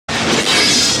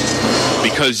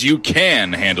because you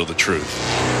can handle the truth.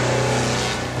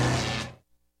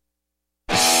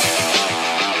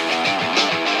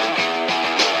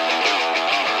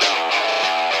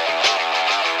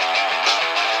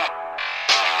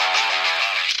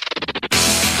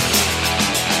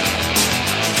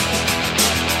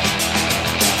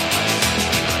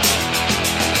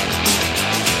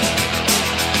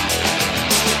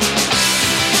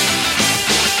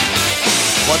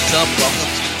 What's up? Welcome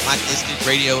to Blacklisted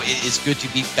Radio. It is good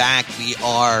to be back. We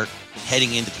are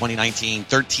heading into 2019,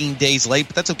 13 days late,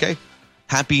 but that's okay.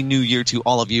 Happy New Year to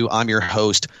all of you. I'm your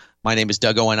host. My name is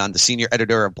Doug Owen. I'm the senior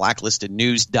editor of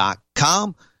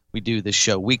BlacklistedNews.com. We do this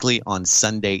show weekly on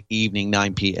Sunday evening,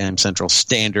 9 p.m. Central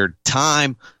Standard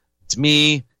Time. It's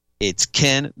me. It's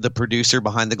Ken, the producer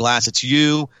behind the glass. It's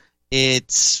you.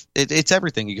 It's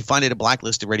everything. You can find it at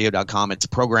BlacklistedRadio.com. It's a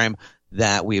program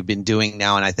that we have been doing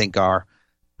now, and I think our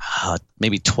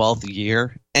maybe 12th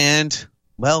year, and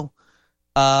well,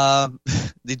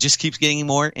 it just keeps getting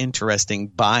more interesting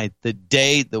by the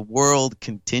day. The world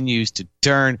continues to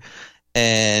turn,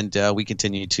 and we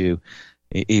continue to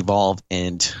evolve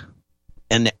and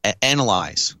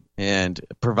analyze and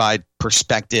provide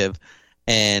perspective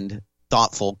and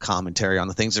thoughtful commentary on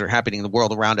the things that are happening in the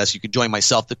world around us. You can join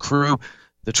myself, the crew,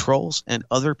 the trolls, and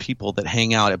other people that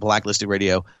hang out at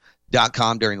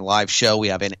BlacklistedRadio.com during the live show. We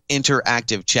have an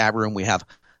interactive chat room. We have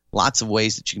lots of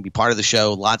ways that you can be part of the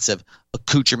show, lots of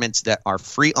accoutrements that are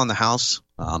free on the house.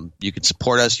 You can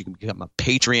support us. You can become a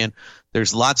Patreon.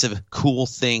 There's lots of cool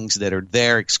things that are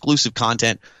there, exclusive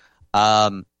content.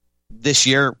 This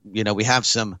year, we have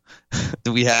some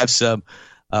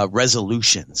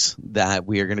resolutions that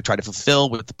we are going to try to fulfill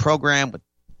with the program, with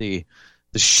the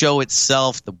show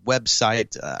itself, the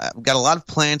website. I've got a lot of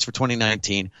plans for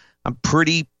 2019. I'm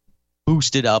pretty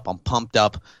boosted up. I'm pumped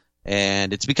up,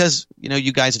 and it's because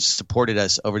you guys have supported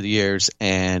us over the years,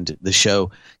 and the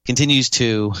show continues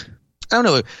to, I don't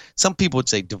know, some people would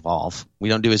say devolve. We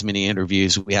don't do as many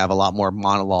interviews. We have a lot more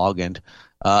monologue, and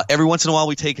every once in a while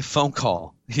we take a phone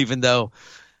call, even though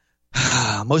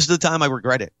most of the time I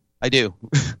regret it. I do.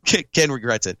 Ken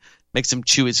regrets it. Makes him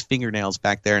chew his fingernails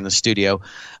back there in the studio,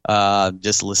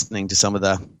 just listening to some of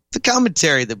the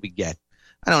commentary that we get.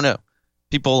 I don't know.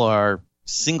 People are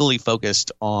singly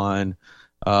focused on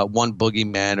one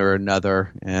boogeyman or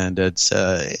another, and it's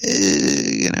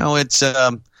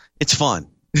fun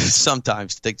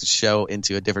sometimes to take the show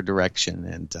into a different direction,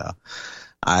 and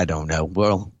I don't know.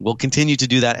 We'll continue to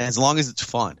do that as long as it's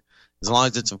fun, as long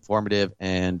as it's informative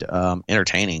and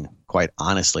entertaining. Quite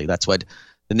honestly, that's what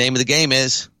the name of the game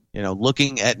is.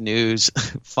 Looking at news,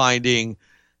 finding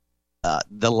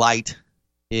the light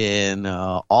in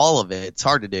all of it. It's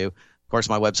hard to do. Of course,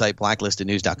 my website,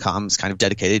 blacklistednews.com, is kind of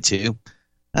dedicated to,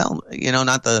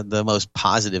 not the most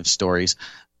positive stories,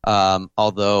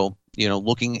 although,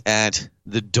 looking at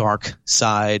the dark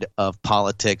side of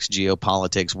politics,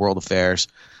 geopolitics, world affairs,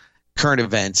 current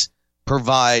events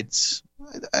provides,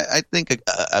 I think,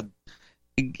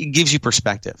 it gives you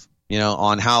perspective,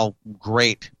 on how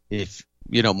great, if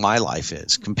my life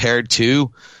is compared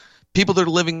to people that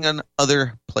are living in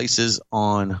other places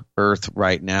on Earth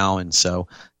right now, and so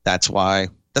that's why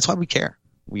we care.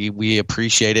 We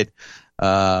appreciate it.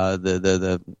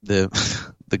 The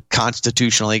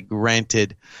constitutionally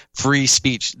granted free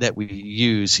speech that we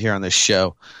use here on this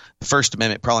show, the First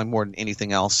Amendment, probably more than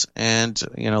anything else. And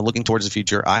looking towards the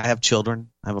future, I have children.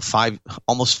 I have a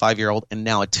almost 5-year-old, and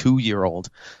now a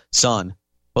 2-year-old son,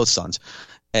 both sons.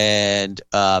 And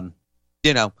I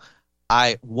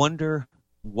wonder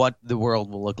what the world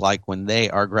will look like when they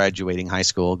are graduating high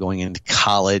school, going into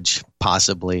college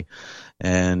possibly,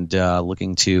 and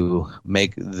looking to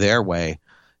make their way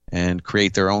and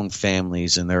create their own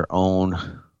families and their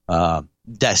own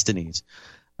destinies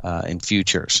and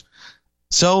futures.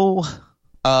 So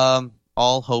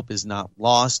all hope is not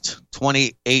lost.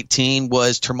 2018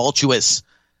 was tumultuous.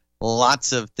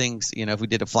 Lots of things, if we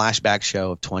did a flashback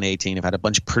show of 2018, I've had a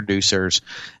bunch of producers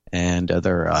and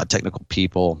other technical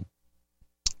people,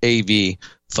 AV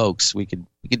folks, we could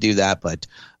do that, but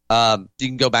you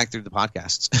can go back through the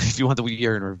podcasts if you want the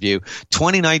year in review.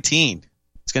 2019,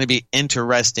 it's going to be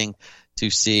interesting to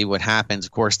see what happens.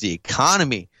 Of course, the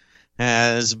economy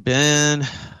has been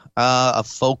a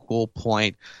focal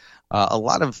point. A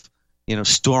lot of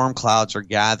storm clouds are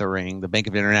gathering. The Bank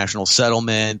of International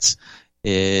Settlements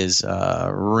is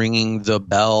ringing the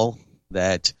bell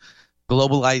that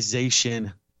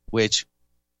globalization, which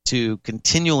to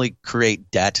continually create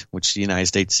debt, which the United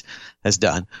States has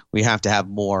done, we have to have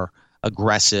more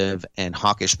aggressive and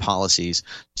hawkish policies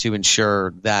to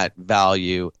ensure that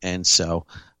value. And so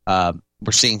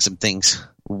we're seeing some things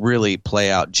really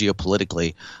play out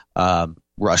geopolitically.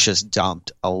 Russia's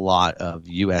dumped a lot of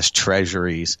U.S.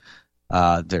 treasuries.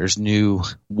 There's new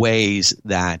ways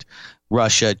that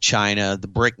Russia, China, the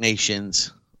BRIC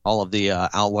nations, all of the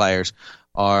outliers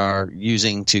are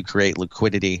using to create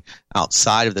liquidity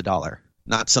outside of the dollar.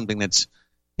 Not something that's,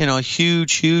 a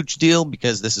huge deal,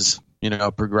 because this is,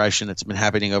 a progression that's been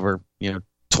happening over,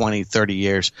 20, 30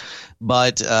 years.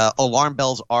 But alarm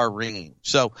bells are ringing.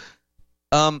 So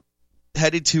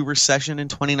headed to recession in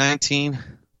 2019.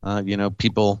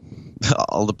 People,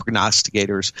 all the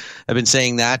prognosticators have been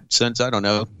saying that since,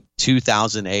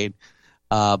 2008.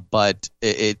 But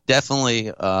it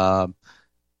definitely, I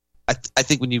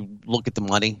think when you look at the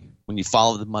money, when you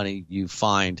follow the money, you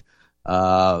find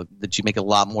that you make a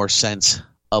lot more sense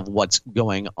of what's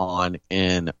going on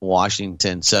in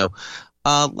Washington. So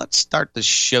let's start the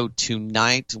show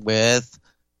tonight with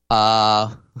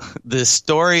the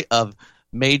story of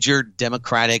major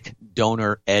Democratic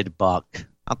donor Ed Buck.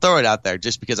 I'll throw it out there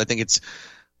just because I think it's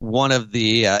one of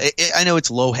the I know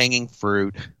it's low-hanging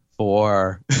fruit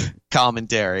for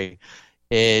commentary.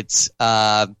 It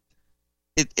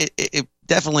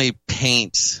definitely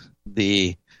paints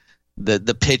the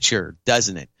picture,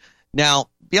 doesn't it? Now,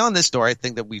 beyond this story, I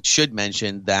think that we should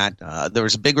mention that there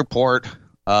was a big report,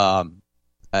 a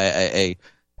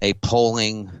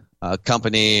polling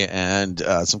company and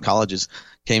some colleges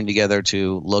came together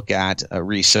to look at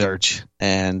research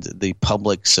and the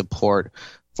public support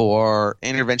for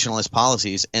interventionist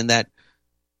policies, and that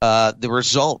the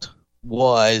result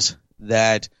was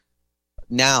that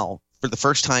now, for the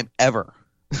first time ever,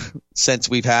 since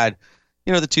we've had,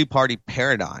 the two-party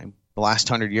paradigm the last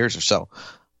 100 years or so,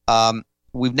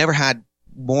 we've never had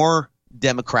more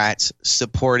Democrats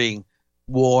supporting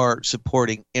war,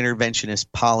 supporting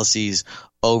interventionist policies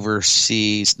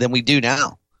overseas than we do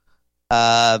now.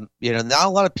 Not a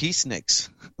lot of peaceniks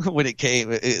when it came,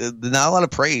 not a lot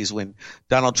of praise when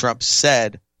Donald Trump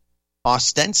said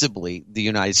ostensibly the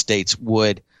United States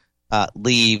would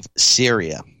leave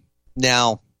Syria.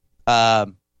 Now,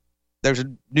 there's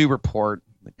a new report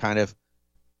that kind of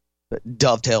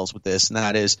dovetails with this, and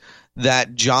that is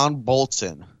that John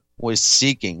Bolton was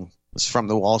from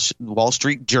the Wall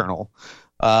Street Journal,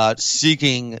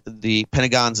 seeking the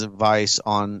Pentagon's advice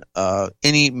on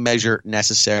any measure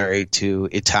necessary to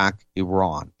attack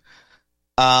Iran.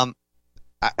 Not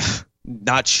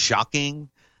shocking.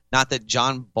 Not that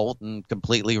John Bolton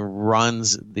completely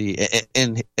runs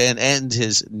and ends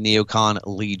his neocon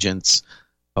allegiance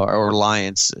or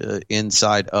alliance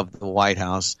inside of the White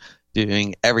House,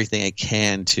 doing everything it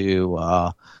can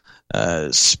to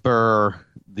spur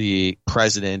the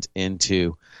president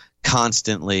into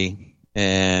constantly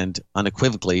and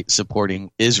unequivocally supporting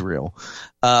Israel.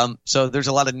 So there's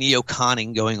a lot of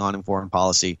neoconning going on in foreign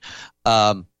policy.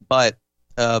 But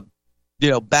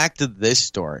back to this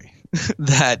story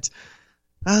that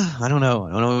I don't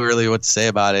know really what to say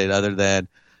about it other than,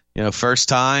 first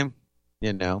time,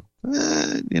 this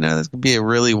could be a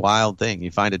really wild thing.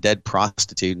 You find a dead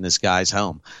prostitute in this guy's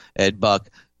home. Ed Buck,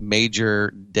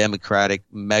 major Democratic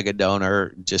mega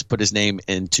donor, just put his name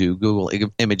into Google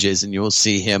Images and you will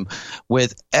see him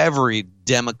with every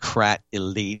Democrat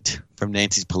elite, from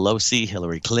Nancy Pelosi,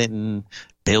 Hillary Clinton,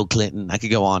 Bill Clinton. I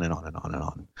could go on and on and on and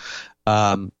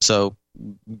on. So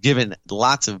given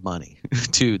lots of money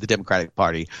to the Democratic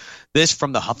Party. This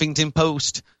from the Huffington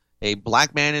Post. A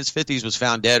black man in his 50s was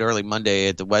found dead early Monday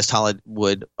at the West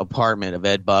Hollywood apartment of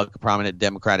Ed Buck, a prominent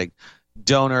Democratic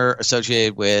donor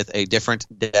associated with a different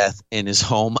death in his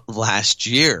home last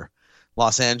year.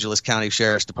 Los Angeles County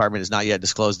Sheriff's Department has not yet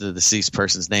disclosed the deceased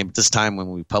person's name at this time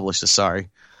when we published this. Sorry.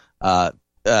 Anyway,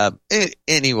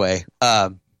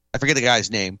 I forget the guy's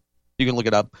name. You can look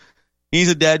it up. He's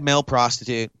a dead male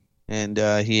prostitute, and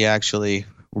he actually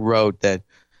wrote that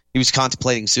he was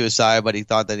contemplating suicide, but he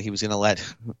thought that he was going to let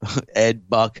Ed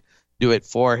Buck do it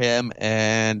for him.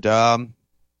 And,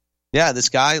 this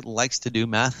guy likes to do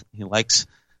meth. He likes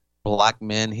black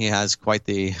men. He has quite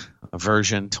the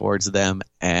aversion towards them.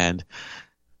 And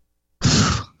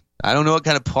I don't know what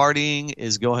kind of partying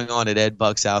is going on at Ed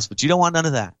Buck's house, but you don't want none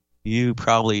of that. You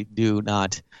probably do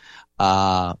not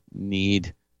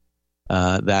need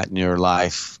that in your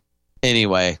life.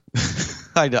 Anyway,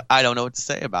 I don't know what to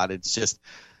say about it. It's just,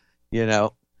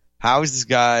 how is this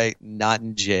guy not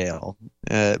in jail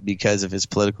because of his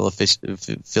political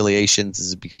affiliations?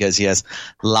 Is it because he has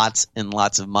lots and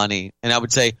lots of money? And I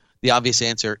would say the obvious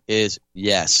answer is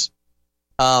yes.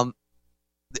 The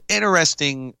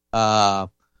interesting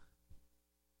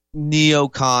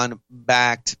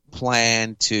neocon-backed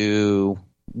plan to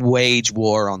wage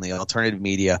war on the alternative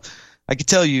media. I can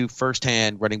tell you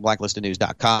firsthand, running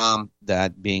blacklistednews.com,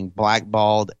 that being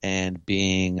blackballed and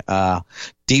being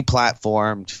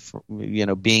deplatformed,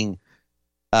 being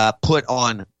put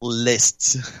on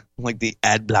lists like the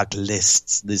ad block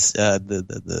lists, this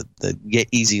the Get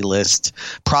Easy list,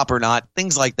 Prop or Not,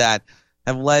 things like that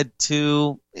have led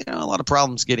to a lot of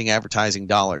problems getting advertising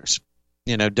dollars.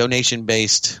 Donation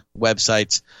based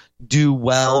websites do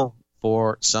well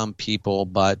for some people,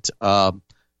 but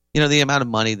the amount of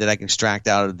money that I can extract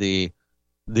out of the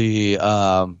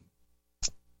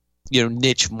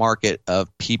niche market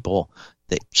of people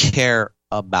that care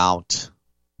about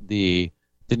the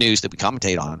news that we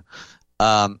commentate on,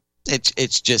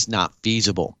 it's just not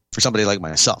feasible for somebody like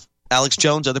myself. Alex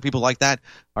Jones, other people like that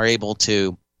are able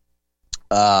to,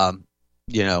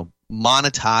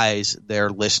 monetize their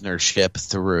listenership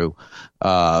through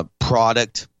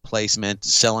product placement,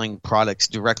 selling products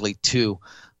directly to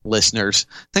listeners,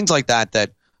 things like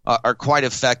that are quite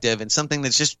effective, and something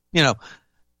that's just,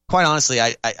 quite honestly,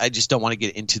 I just don't want to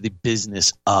get into the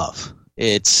business of.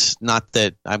 It's not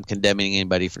that I'm condemning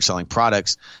anybody for selling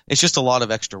products. It's just a lot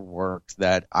of extra work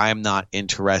that I'm not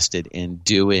interested in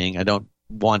doing. I don't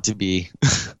want to be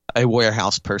a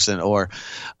warehouse person or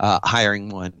hiring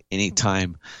one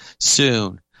anytime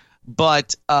soon.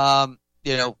 But,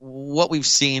 what we've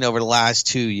seen over the last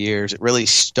 2 years, it really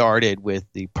started with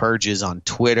the purges on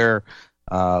Twitter,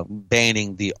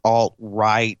 banning the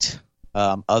alt-right,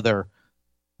 other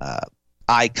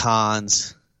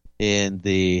icons in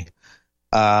the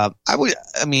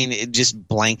just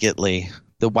blanketly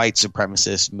the white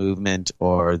supremacist movement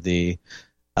or the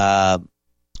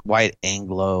white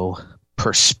Anglo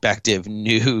perspective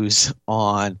news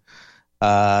on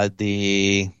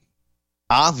the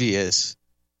obvious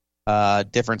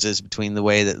differences between the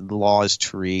way that the laws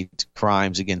treat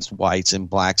crimes against whites and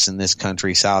blacks in this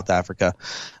country, South Africa.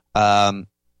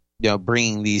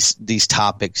 Bringing these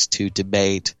topics to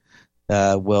debate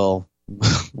will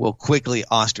quickly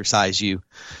ostracize you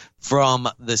from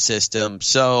the system.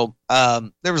 So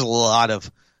there was a lot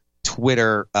of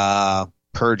Twitter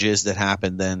purges that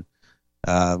happened then.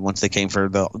 Once they came for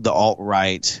the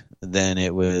alt-right, then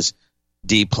it was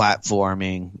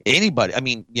deplatforming anybody.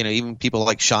 Even people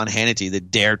like Sean Hannity that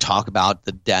dare talk about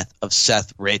the death of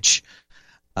Seth Rich.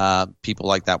 People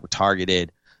like that were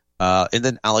targeted. And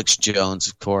then Alex Jones,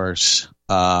 of course,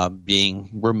 being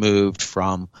removed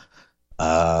from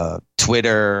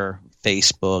Twitter,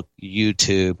 Facebook,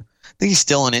 YouTube. I think he's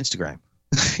still on Instagram.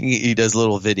 He does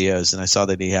little videos, and I saw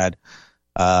that he had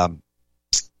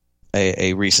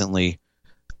a recently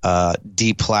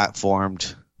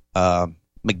deplatformed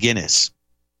McGinnis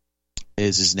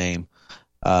is his name.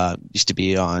 Used to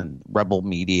be on Rebel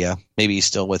Media. Maybe he's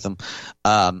still with them.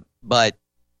 But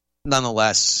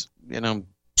nonetheless,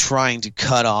 trying to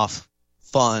cut off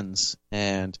funds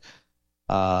and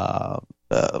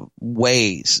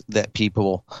ways that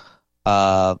people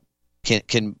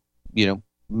can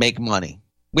make money.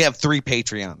 We have 3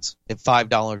 Patreons at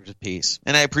 $5 a piece,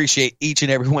 and I appreciate each and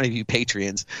every one of you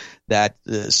Patreons that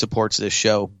supports this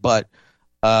show. But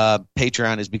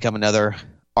Patreon has become another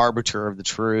arbiter of the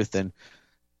truth, and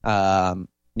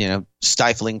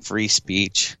stifling free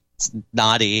speech. It's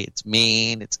naughty, it's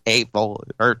mean, it's hateful,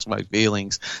 it hurts my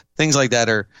feelings. Things like that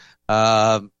are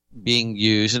being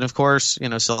used, and of course,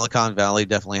 Silicon Valley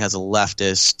definitely has a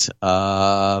leftist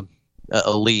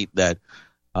elite that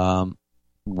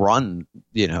run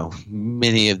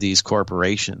many of these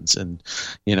corporations and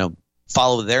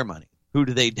follow their money. Who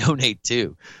do they donate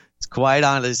to? It's quite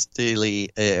honestly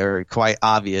or quite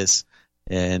obvious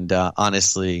and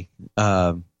honestly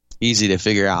easy to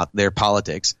figure out their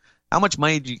politics. How much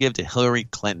money did you give to Hillary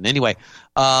Clinton? Anyway,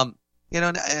 and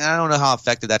I don't know how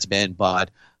effective that's been,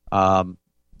 but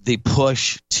the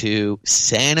push to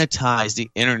sanitize the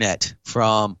internet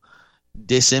from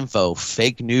disinfo,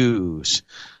 fake news,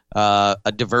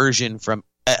 a diversion from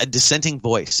a dissenting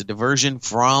voice, a diversion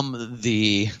from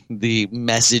the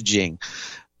messaging,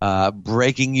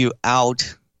 breaking you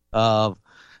out of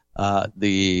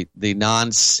the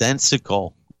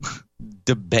nonsensical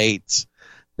debates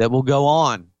that will go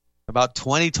on about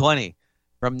 2020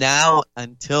 from now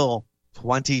until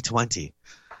 2020.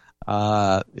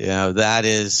 That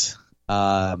is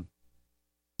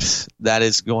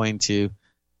going to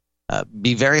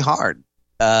be very hard.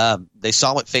 They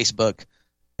saw what Facebook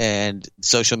and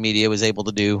social media was able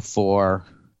to do for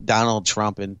Donald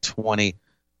Trump in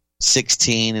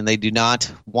 2016, and they do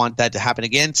not want that to happen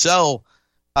again. So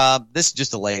this is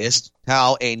just the latest,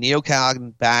 how a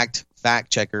neocon-backed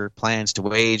fact-checker plans to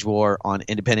wage war on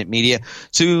independent media.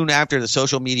 Soon after the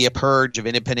social media purge of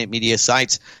independent media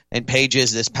sites and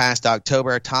pages this past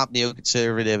October, top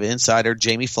neoconservative insider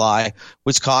Jamie Fly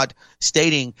was caught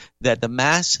stating that the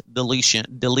mass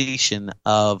deletion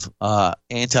of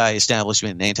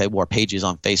anti-establishment and anti-war pages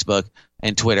on Facebook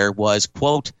and Twitter was,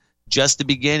 quote, just the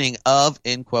beginning of,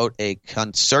 end quote, a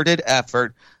concerted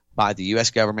effort by the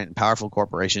U.S. government and powerful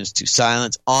corporations to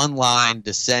silence online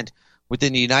dissent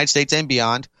within the United States and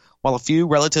beyond. While a few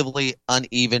relatively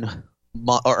uneventful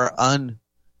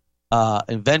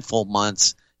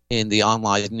months in the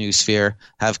online news sphere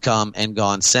have come and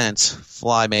gone since,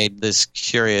 Fly made this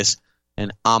curious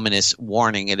and ominous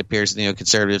warning. It appears the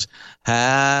neoconservatives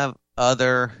have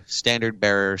other standard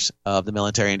bearers of the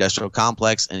military-industrial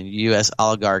complex and U.S.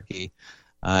 oligarchy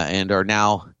and are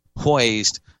now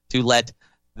poised to let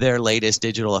their latest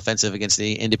digital offensive against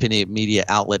the independent media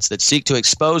outlets that seek to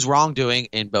expose wrongdoing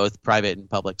in both private and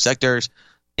public sectors.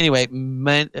 Anyway,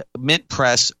 Mint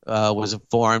Press was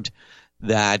informed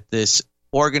that this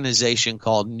organization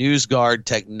called NewsGuard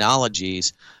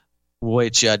Technologies,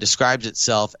 which describes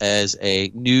itself as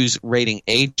a news rating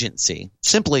agency,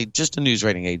 simply just a news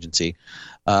rating agency,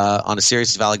 on a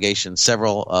series of allegations,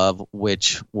 several of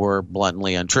which were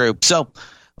bluntly untrue. So,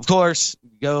 of course,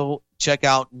 go check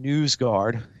out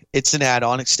NewsGuard. It's an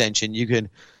add-on extension. You can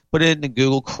put it into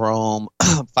Google Chrome,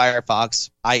 Firefox,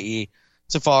 IE,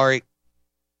 Safari,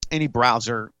 any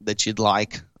browser that you'd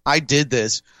like. I did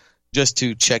this just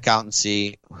to check out and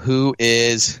see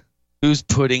who's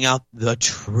putting out the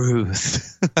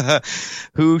truth.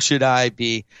 Who should I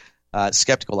be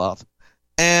skeptical of?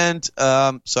 And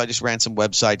so I just ran some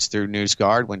websites through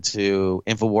NewsGuard, went to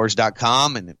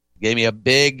Infowars.com, and it gave me a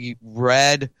big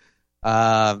red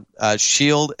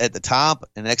shield at the top,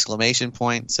 an exclamation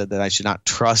point, said that I should not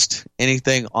trust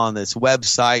anything on this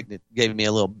website. It gave me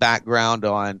a little background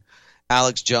on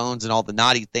Alex Jones and all the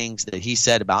naughty things that he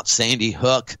said about Sandy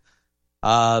Hook.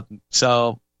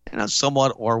 So,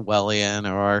 somewhat Orwellian,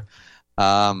 or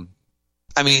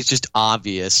it's just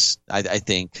obvious, I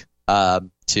think,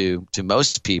 to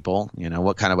most people,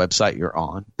 what kind of website you're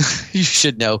on. You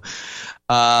should know.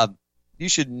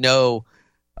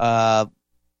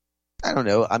 I don't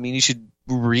know. You should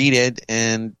read it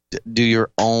and do your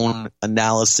own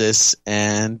analysis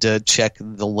and check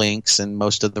the links and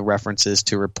most of the references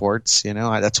to reports.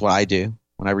 That's what I do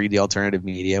when I read the alternative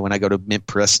media. When I go to Mint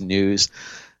Press News,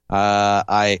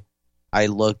 I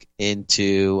look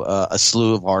into a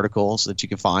slew of articles that you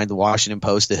can find: the Washington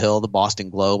Post, the Hill, the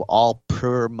Boston Globe, all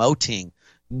promoting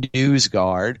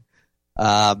NewsGuard.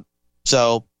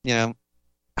 So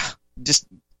just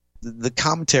the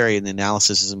commentary and the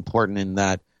analysis is important in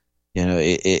that,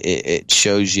 it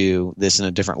shows you this in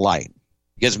a different light.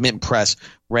 Because Mint Press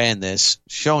ran this,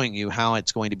 showing you how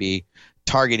it's going to be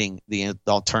targeting the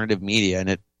alternative media,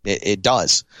 and it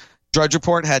does. Drudge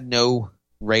Report had no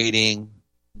rating.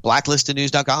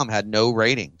 BlacklistedNews.com had no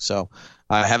rating, so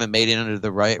I haven't made it under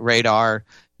the radar.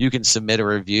 You can submit a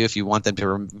review if you want them to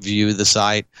review the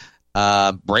site.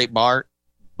 Breitbart,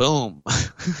 boom,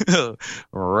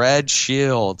 red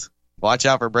shield. Watch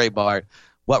out for Breitbart.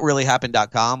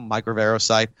 WhatReallyHappened.com, Mike Rivero's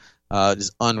site,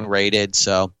 is unrated,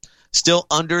 so still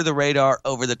under the radar,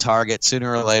 over the target.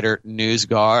 Sooner or later,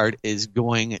 NewsGuard is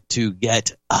going to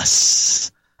get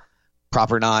us.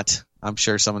 Prop or not, I'm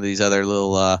sure some of these other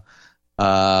little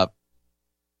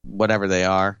whatever they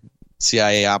are,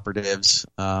 CIA operatives,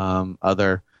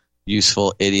 other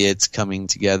useful idiots coming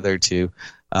together to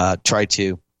try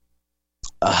to,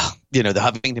 the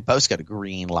Huffington Post got a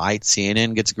green light,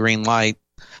 CNN gets a green light,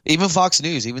 even Fox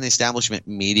News, even the establishment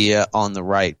media on the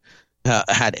right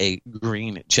had a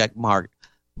green check mark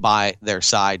by their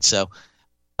side. So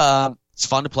it's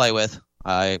fun to play with.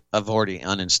 I've already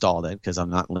uninstalled it because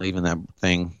I'm not leaving that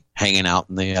thing hanging out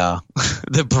in the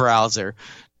the browser,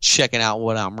 checking out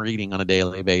what I'm reading on a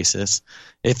daily basis,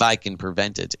 if I can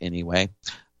prevent it anyway.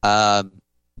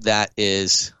 That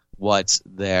is what's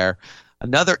there.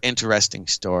 Another interesting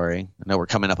story. I know we're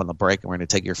coming up on the break, and we're going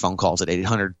to take your phone calls at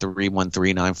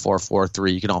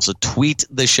 800-313-9443. You can also tweet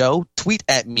the show. Tweet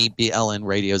at me, BLN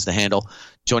Radio is the handle.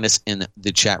 Join us in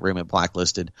the chat room at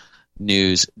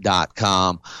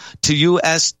blacklistednews.com. To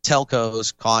U.S.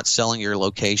 telcos caught selling your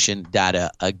location data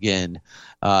again.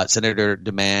 Senator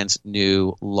demands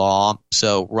new law.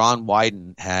 So Ron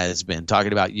Wyden has been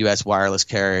talking about U.S. wireless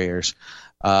carriers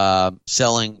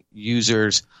selling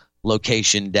users'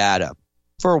 location data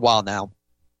for a while now.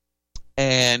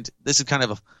 And this is kind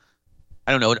of,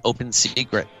 an open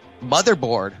secret.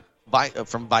 Motherboard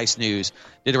from Vice News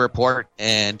did a report,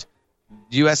 and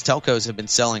U.S. telcos have been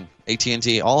selling,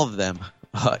 AT&T, all of them,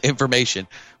 information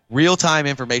real-time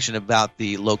information about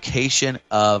the location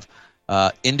of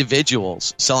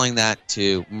individuals, selling that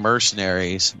to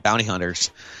mercenaries, bounty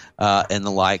hunters, and the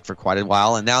like for quite a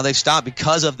while. And now they've stopped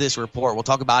because of this report. We'll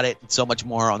talk about it and so much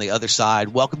more on the other side.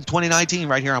 Welcome to 2019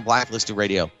 right here on Blacklisted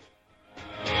Radio.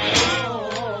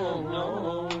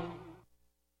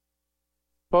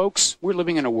 Folks, we're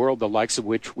living in a world the likes of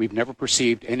which we've never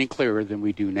perceived any clearer than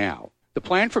we do now. The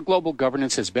plan for global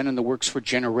governance has been in the works for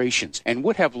generations and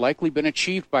would have likely been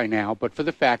achieved by now but for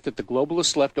the fact that the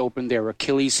globalists left open their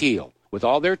Achilles heel. With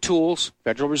all their tools,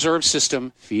 Federal Reserve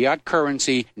System, fiat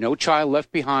currency, no child left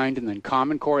behind, and then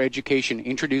Common Core education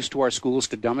introduced to our schools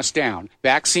to dumb us down,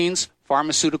 vaccines,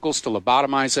 pharmaceuticals to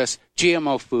lobotomize us,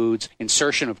 GMO foods,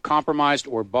 insertion of compromised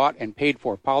or bought and paid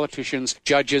for politicians,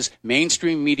 judges,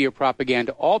 mainstream media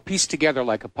propaganda, all pieced together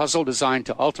like a puzzle designed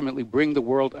to ultimately bring the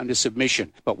world under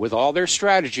submission. But with all their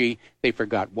strategy, they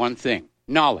forgot one thing: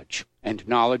 knowledge. And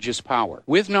knowledge is power.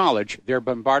 With knowledge, their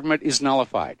bombardment is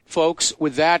nullified. Folks,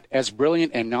 with that, as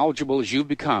brilliant and knowledgeable as you've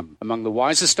become, among the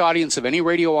wisest audience of any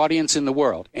radio audience in the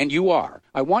world, and you are,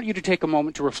 I want you to take a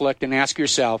moment to reflect and ask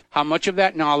yourself, how much of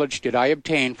that knowledge did I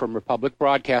obtain from Republic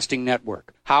Broadcasting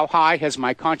Network? How high has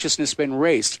my consciousness been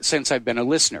raised since I've been a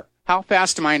listener? How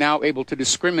fast am I now able to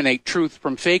discriminate truth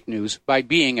from fake news by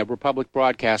being a Republic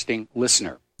Broadcasting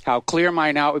listener? How clear am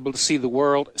I now able to see the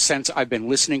world since I've been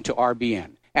listening to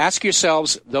RBN? Ask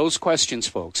yourselves those questions,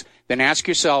 folks. Then ask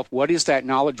yourself, what is that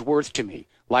knowledge worth to me?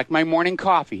 Like my morning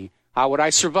coffee, how would I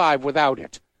survive without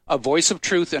it? A voice of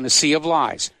truth in a sea of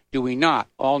lies. Do we not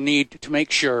all need to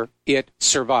make sure it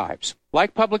survives?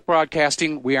 Like public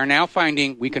broadcasting, we are now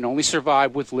finding we can only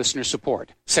survive with listener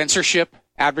support. Censorship,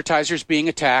 advertisers being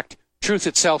attacked, truth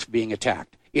itself being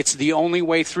attacked. It's the only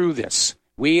way through this.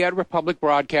 We at Republic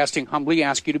Broadcasting humbly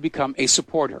ask you to become a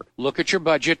supporter. Look at your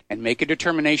budget and make a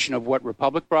determination of what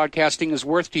Republic Broadcasting is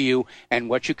worth to you and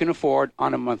what you can afford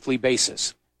on a monthly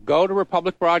basis. Go to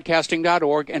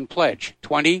republicbroadcasting.org and pledge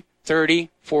 $20, $30,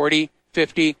 $40,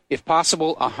 $50, if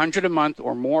possible, $100 a month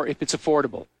or more if it's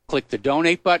affordable. Click the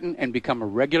donate button and become a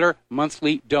regular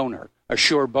monthly donor.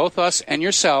 Assure both us and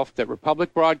yourself that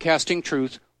Republic Broadcasting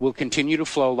truth will continue to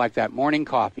flow like that morning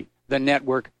coffee. The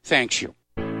network thanks you.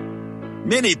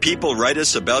 Many people write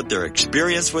us about their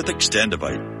experience with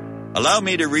Extendivite. Allow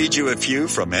me to read you a few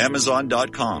from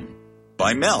Amazon.com.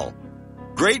 By Mel.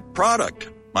 Great product.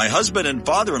 My husband and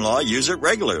father-in-law use it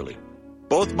regularly.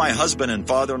 Both my husband and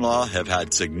father-in-law have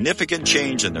had significant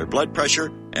change in their blood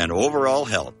pressure and overall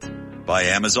health. By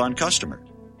Amazon customer.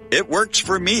 It works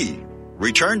for me.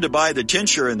 Returned to buy the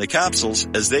tincture and the capsules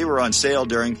as they were on sale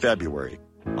during February.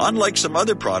 Unlike some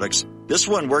other products, this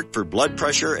one worked for blood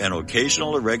pressure and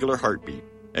occasional irregular heartbeat.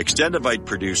 Extendivite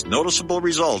produced noticeable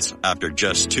results after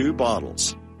just 2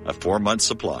 bottles, a 4-month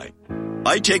supply.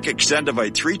 I take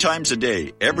Extendivite 3 times a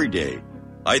day, every day.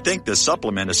 I think the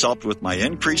supplement has helped with my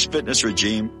increased fitness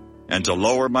regime and to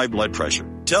lower my blood pressure.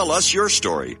 Tell us your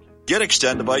story. Get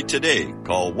Extendivite today.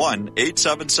 Call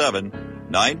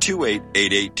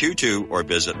 1-877-928-8822 or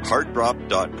visit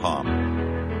heartdrop.com.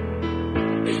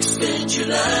 Extend your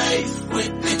life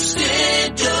with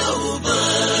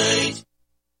Extendovite.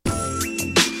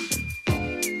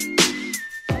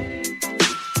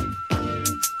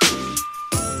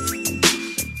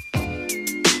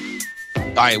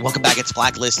 All right, welcome back. It's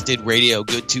Blacklisted Radio.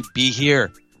 Good to be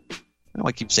here. I know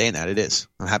I keep saying that. It is.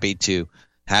 I'm happy to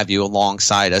have you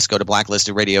alongside us. Go to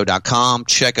blacklistedradio.com.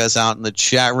 Check us out in the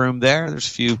chat room there. There's a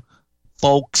few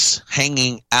folks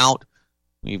hanging out.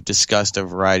 We've discussed a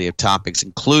variety of topics,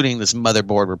 including this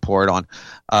motherboard report on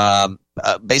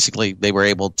basically they were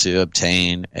able to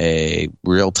obtain a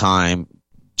real-time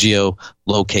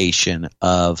geolocation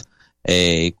of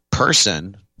a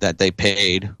person that they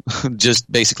paid,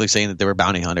 just basically saying that they were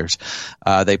bounty hunters.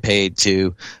 They paid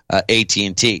to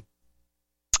AT&T.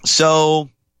 So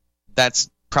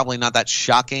that's probably not that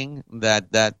shocking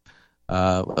that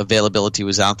availability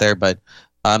was out there, but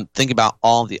think about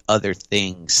all the other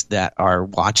things that are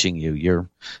watching you. Your,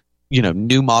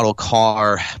 new model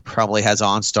car probably has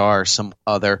OnStar or some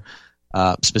other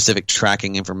specific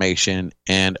tracking information,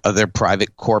 and other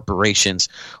private corporations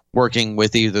working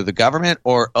with either the government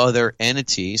or other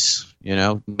entities.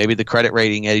 Maybe the credit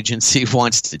rating agency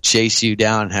wants to chase you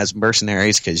down and has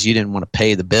mercenaries because you didn't want to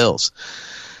pay the bills.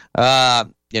 They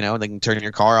can turn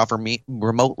your car off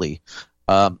remotely.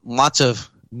 Lots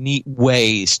of neat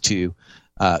ways to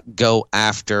go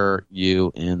after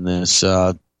you in this,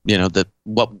 when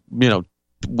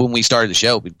we started the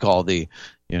show, we'd call the,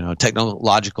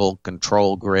 technological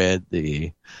control grid,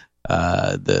 the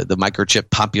microchip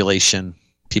population,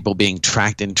 people being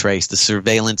tracked and traced, the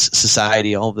surveillance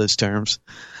society, all of those terms.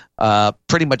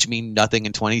 pretty much mean nothing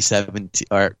in 2017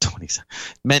 or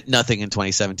meant nothing in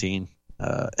 2017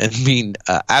 and mean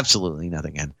absolutely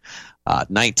nothing in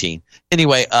 19.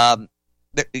 Anyway,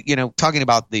 talking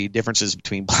about the differences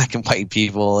between black and white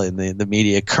people in the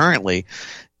media currently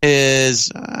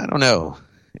is, I don't know,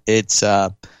 it's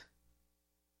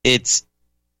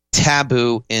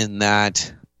taboo in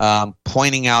that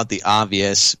pointing out the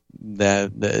obvious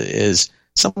that is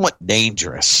somewhat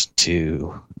dangerous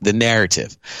to the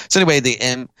narrative. So anyway,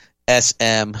 the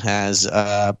MSM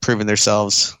has proven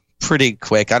themselves pretty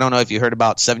quick. I don't know if you heard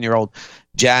about 7-year-old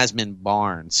Jasmine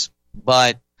Barnes,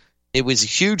 but it was a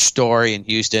huge story in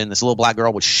Houston. This little black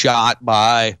girl was shot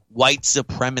by white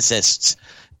supremacists,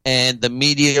 and the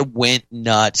media went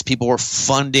nuts. People were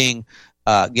funding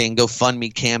getting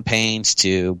GoFundMe campaigns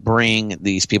to bring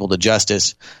these people to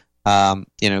justice.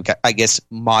 I guess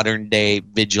modern day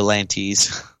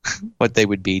vigilantes, what they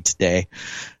would be today.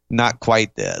 Not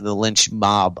quite the lynch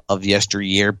mob of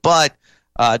yesteryear, but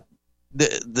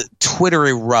the Twitter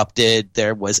erupted.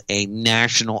 There was a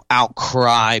national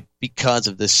outcry because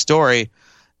of this story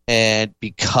and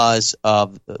because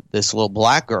of this little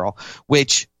black girl,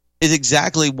 which is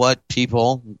exactly what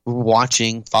people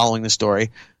watching, following the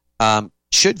story,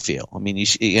 should feel. I mean,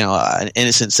 an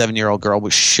innocent 7-year-old girl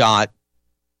was shot.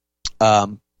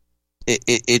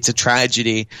 It's a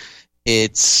tragedy.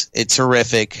 It's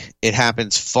horrific. It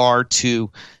happens far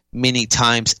too many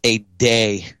times a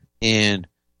day in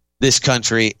this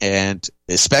country and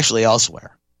especially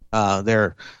elsewhere. There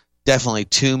are definitely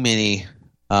too many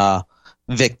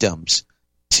victims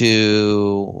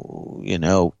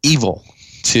to evil,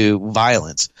 to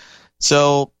violence.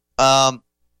 So,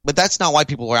 but that's not why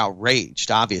people are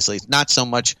outraged. Obviously, it's not so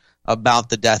much about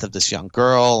the death of this young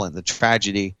girl and the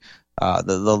tragedy,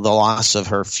 the loss of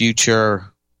her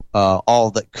future,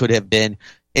 all that could have been.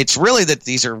 It's really that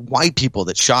these are white people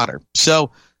that shot her.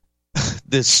 So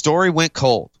the story went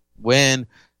cold when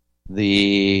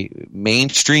the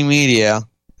mainstream media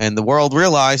and the world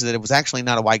realized that it was actually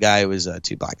not a white guy, it was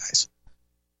two black guys.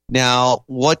 Now,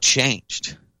 what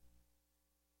changed?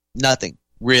 Nothing,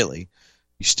 really.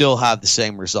 You still have the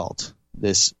same result.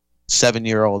 This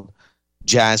 7-year-old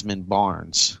Jasmine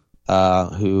Barnes,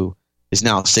 who is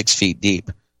now 6 feet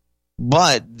deep.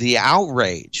 But the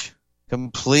outrage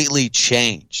completely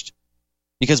changed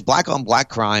because black on black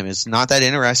crime is not that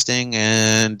interesting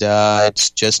and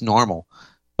it's just normal.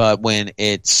 But when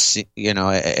it's,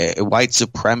 a white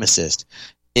supremacist,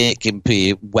 it can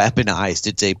be weaponized.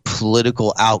 It's a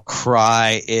political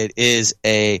outcry. It is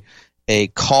a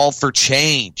call for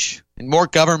change and more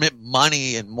government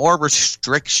money and more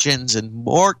restrictions and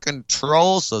more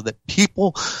control so that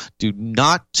people do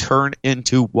not turn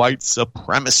into white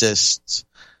supremacists.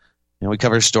 We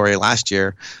covered a story last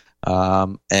year,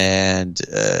 and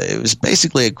it was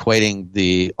basically equating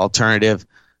the alternative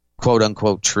quote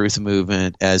unquote truth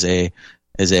movement as a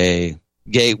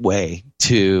gateway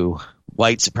to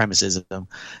white supremacism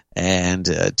and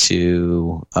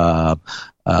to what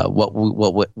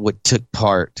took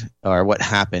part or what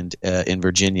happened in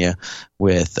Virginia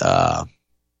with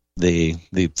the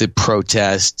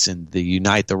protests and the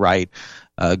Unite the Right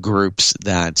groups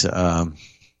that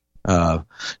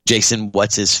Jason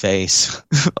what's his face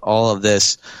all of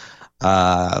this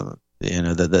the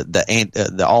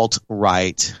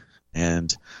alt-right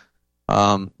and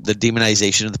the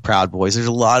demonization of the Proud Boys. There's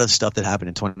a lot of stuff that happened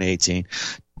in 2018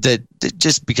 that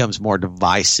just becomes more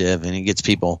divisive, and it gets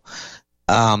people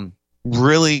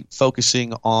really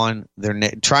focusing on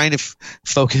trying to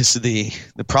focus the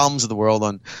problems of the world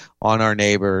on our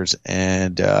neighbors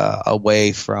and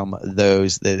away from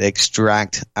those that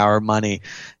extract our money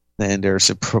and are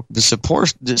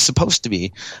supposed to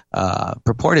be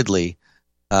purportedly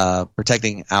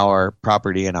protecting our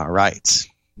property and our rights.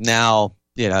 Now,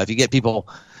 if you get people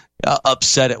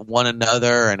upset at one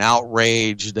another and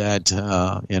outraged at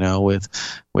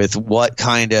with what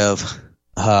kind of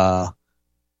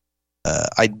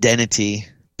identity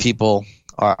people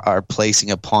are placing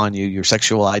upon you, your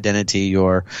sexual identity,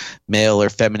 your male or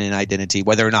feminine identity,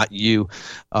 whether or not you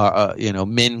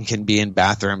men can be in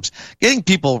bathrooms, getting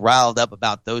people riled up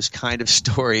about those kind of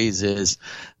stories is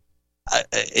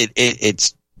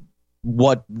it's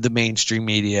what the mainstream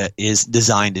media is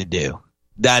designed to do.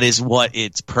 That is what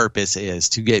its purpose is,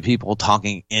 to get people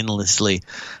talking endlessly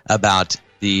about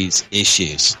these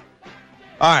issues.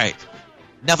 All right,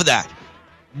 enough of that.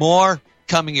 More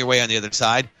coming your way on the other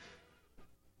side,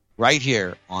 right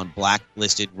here on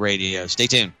Blacklisted Radio. Stay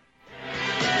tuned.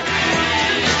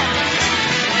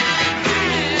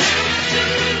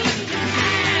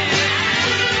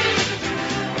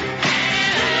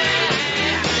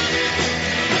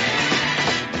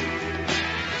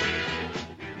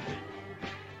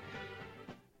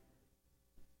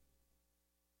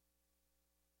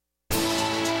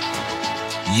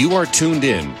 You are tuned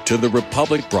in to the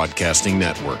Republic Broadcasting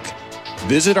Network.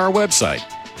 Visit our website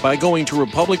by going to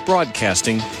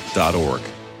republicbroadcasting.org.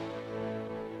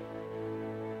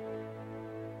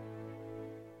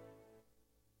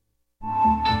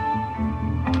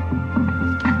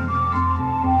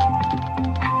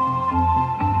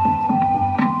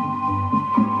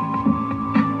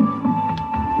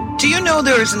 Do you know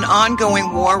there is an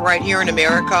ongoing war right here in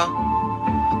America?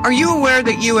 Are you aware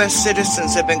that U.S.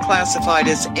 citizens have been classified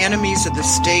as enemies of the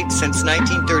state since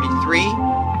 1933?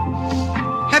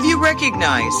 Have you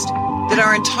recognized that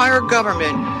our entire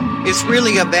government is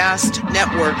really a vast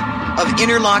network of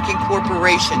interlocking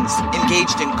corporations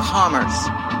engaged in commerce?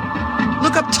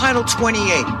 Look up Title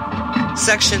 28,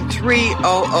 Section 3002.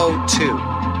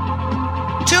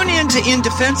 Tune in to In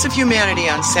Defense of Humanity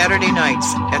on Saturday nights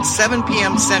at 7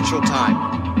 p.m. Central Time.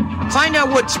 Find out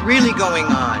what's really going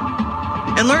on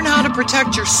and learn how to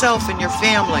protect yourself and your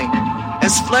family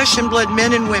as flesh and blood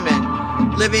men and women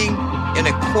living in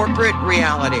a corporate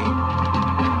reality.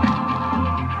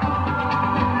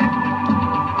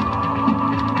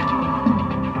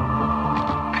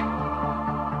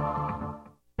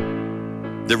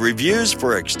 The reviews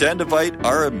for Extendivite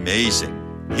are amazing.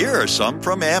 Here are some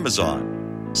from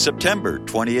Amazon. September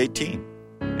 2018.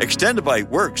 Extendivite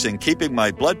works in keeping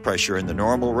my blood pressure in the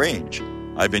normal range.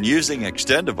 I've been using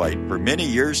Extendivite for many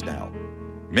years now.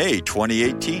 May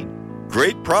 2018.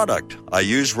 Great product. I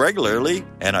use regularly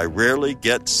and I rarely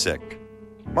get sick.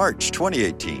 March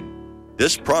 2018.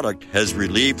 This product has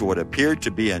relieved what appeared to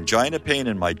be angina pain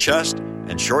in my chest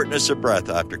and shortness of breath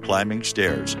after climbing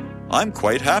stairs. I'm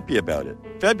quite happy about it.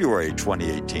 February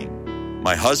 2018.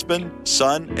 My husband,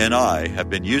 son, and I have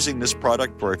been using this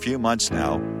product for a few months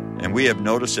now, and we have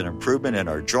noticed an improvement in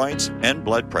our joints and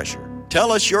blood pressure.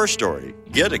 Tell us your story.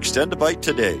 Get Extendivite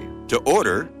today. To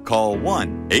order, call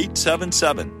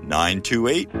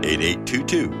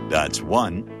 1-877-928-8822. That's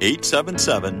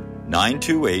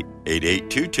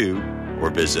 1-877-928-8822, or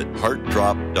visit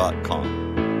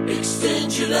heartdrop.com.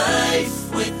 Extend your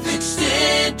life with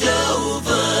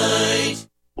Extendovite.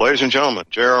 Ladies and gentlemen,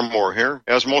 J.R. Moore here.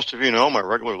 As most of you know, my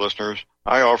regular listeners,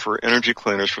 I offer energy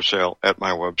cleaners for sale at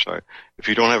my website. If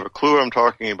you don't have a clue what I'm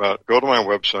talking about, go to my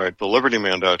website,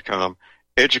 thelibertyman.com,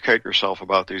 educate yourself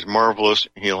about these marvelous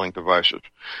healing devices.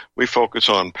 We focus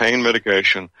on pain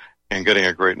mitigation and getting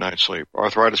a great night's sleep.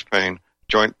 Arthritis pain,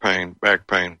 joint pain, back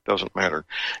pain, doesn't matter.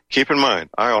 Keep in mind,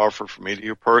 I offer from me to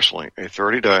you personally a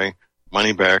 30-day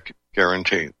money-back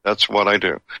guarantee. That's what I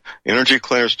do. Energy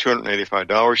cleaners,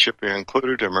 $285, shipping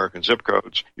included to American zip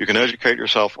codes. You can educate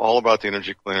yourself all about the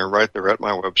energy cleaner right there at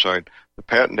my website, the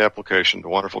patent application, the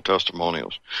wonderful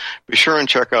testimonials. Be sure and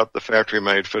check out the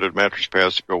factory-made fitted mattress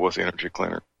pads to go with the energy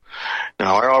cleaner.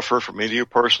 Now, I offer from me to you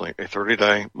personally a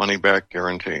 30-day money-back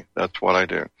guarantee. That's what I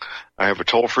do. I have a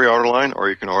toll-free order line, or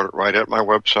you can order it right at my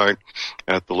website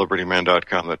at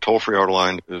thelibertyman.com. The toll-free order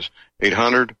line is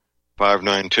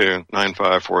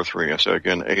 800-592-9543. I say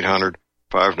again,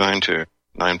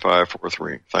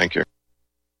 800-592-9543. Thank you.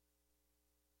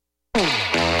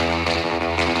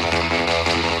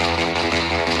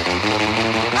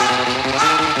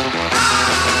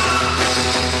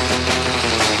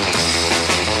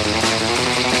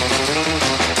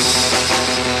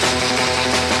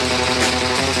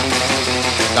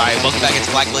 All right, welcome back.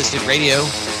 It's Blacklisted Radio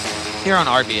here on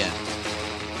RBN.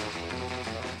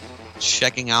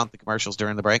 Checking out the commercials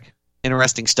during the break.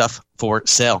 Interesting stuff for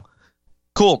sale.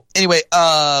 Cool. Anyway,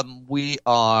 we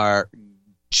are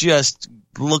just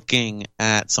looking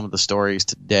at some of the stories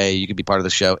today. You can be part of the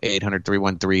show.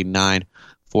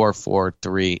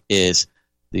 800-313-9443 is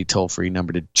the toll-free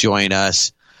number to join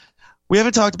us. We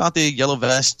haven't talked about the yellow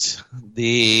vest,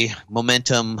 the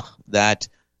momentum that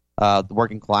the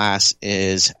working class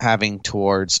is having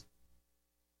towards,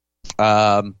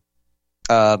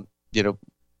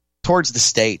 towards the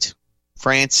state.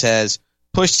 France has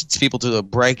pushed its people to a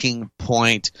breaking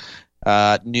point.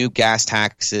 New gas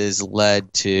taxes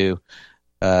led to,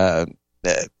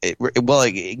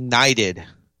 ignited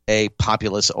a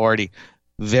populace already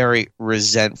very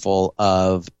resentful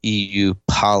of EU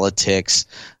politics,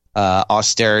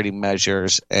 austerity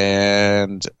measures,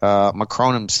 and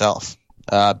Macron himself.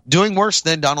 Doing worse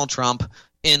than Donald Trump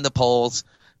in the polls,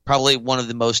 probably one of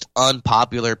the most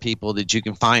unpopular people that you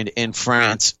can find in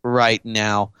France right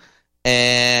now.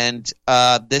 And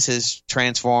this has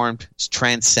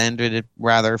transcended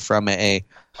rather from a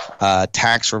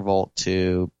tax revolt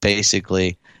to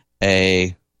basically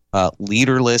a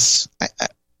leaderless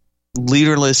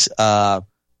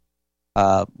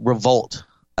revolt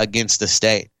against the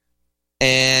state.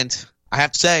 And I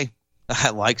have to say, I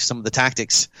like some of the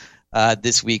tactics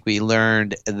this week we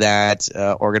learned that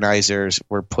organizers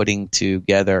were putting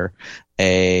together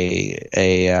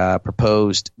a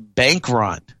proposed bank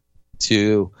run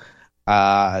to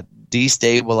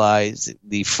destabilize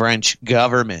the French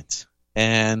government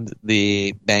and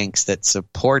the banks that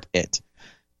support it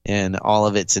in all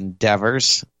of its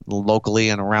endeavors locally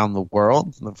and around the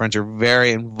world. The French are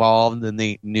very involved in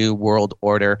the New World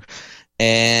Order,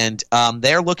 and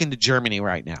they're looking to Germany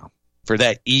right now for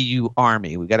that EU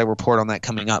army. We got a report on that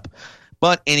coming up.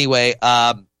 But anyway,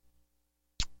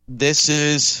 this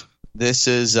is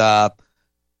I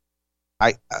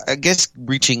guess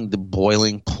reaching the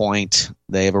boiling point.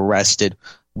 They have arrested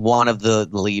one of the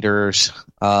leaders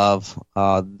of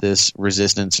this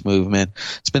resistance movement.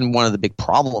 It's been one of the big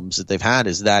problems that they've had,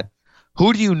 is that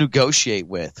who do you negotiate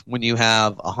with when you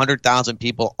have 100,000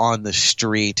 people on the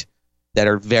street that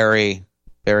are very,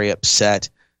 very upset?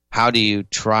 How do you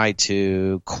try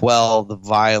to quell the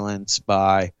violence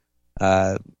by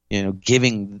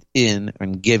giving in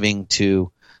and giving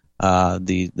to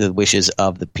the wishes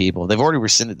of the people? They've already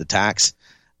rescinded the tax.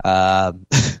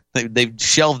 They've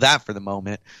shelved that for the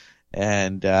moment,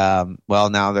 and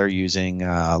now they're using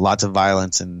lots of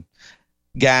violence and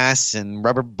gas and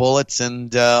rubber bullets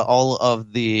and all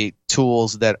of the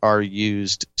tools that are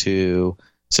used to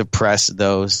suppress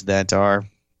those that are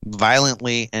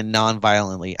violently and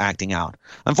non-violently acting out.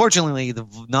 Unfortunately, the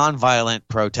non-violent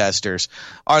protesters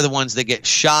are the ones that get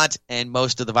shot, and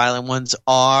most of the violent ones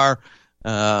are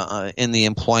in the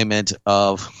employment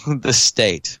of the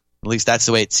state. At least that's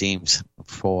the way it seems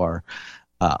for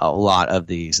a lot of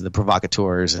the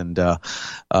provocateurs and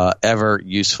ever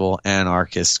useful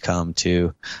anarchists come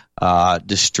to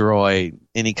destroy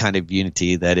any kind of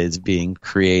unity that is being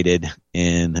created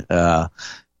in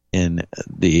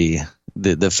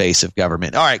the face of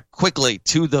government. All right, quickly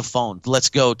to the phone. Let's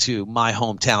go to my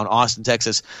hometown, Austin,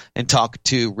 Texas, and talk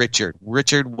to Richard.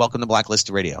 Richard, welcome to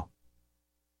Blacklisted Radio.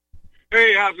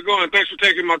 Hey, how's it going? Thanks for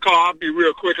taking my call. I'll be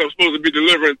real quick. I'm supposed to be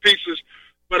delivering pizzas,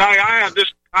 but I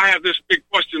have this big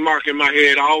question mark in my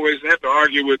head. I always have to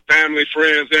argue with family,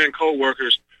 friends, and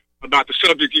coworkers about the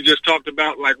subject you just talked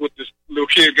about, like with this little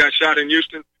kid got shot in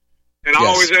Houston. And I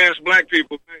always ask black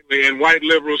people mainly and white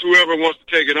liberals, whoever wants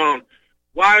to take it on,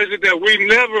 why is it that we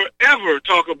never, ever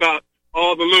talk about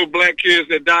all the little black kids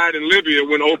that died in Libya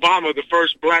when Obama, the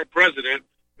first black president,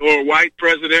 or white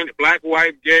president, black,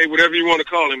 white, gay, whatever you want to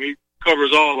call him, he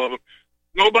covers all of them.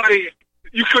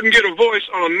 You couldn't get a voice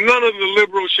on none of the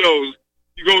liberal shows.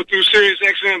 You go through Sirius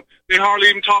XM, they hardly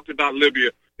even talked about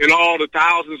Libya and all the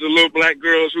thousands of little black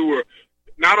girls who were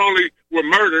not only were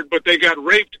murdered, but they got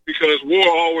raped, because war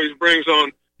always brings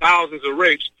on thousands of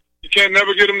rapes. You can't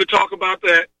never get them to talk about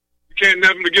that. You can't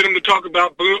never get them to talk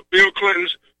about Bill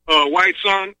Clinton's white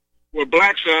son or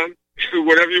black son,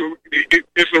 whatever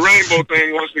it's the rainbow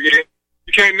thing once again.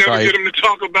 You can't never get them to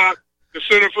talk about the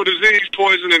Center for Disease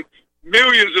poisoning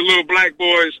millions of little black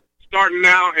boys starting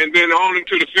now and then on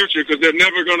into the future, because they're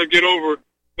never going to get over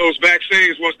those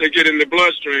vaccines once they get in the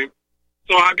bloodstream.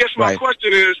 So I guess my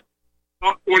question is,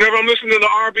 whenever I'm listening to the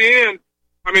RBN,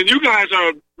 I mean, you guys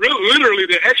are literally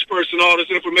the experts in all this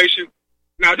information.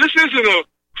 Now, this isn't a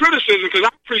criticism, because I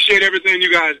appreciate everything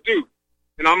you guys do.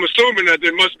 And I'm assuming that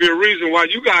there must be a reason why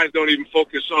you guys don't even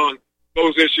focus on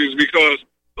those issues, because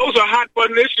those are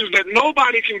hot-button issues that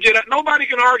nobody can get at. Nobody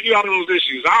can argue out of those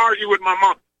issues. I argue with my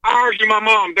mom. I argue my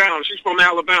mom down. She's from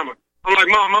Alabama. I'm like,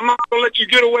 Mom, I'm not going to let you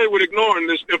get away with ignoring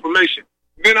this information.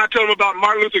 Then I tell them about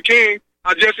Martin Luther King,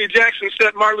 how Jesse Jackson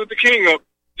set Martin Luther King up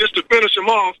just to finish him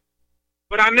off.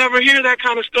 But I never hear that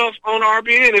kind of stuff on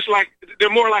RBN. It's like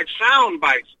they're more like sound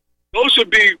bites. Those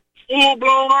should be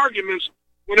full-blown arguments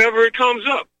whenever it comes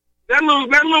up. That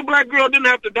little black girl didn't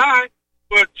have to die,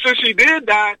 but since she did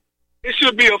die, it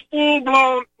should be a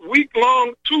full-blown,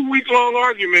 two-week-long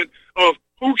argument of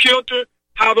who killed her,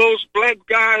 how those black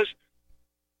guys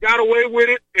got away with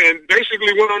it and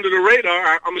basically went under the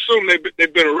radar. I'm assuming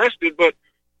they've been arrested, but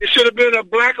it should have been a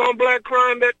black-on-black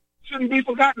crime that shouldn't be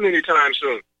forgotten anytime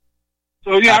soon.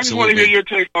 So, yeah, absolutely. I just want to hear your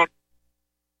take on it.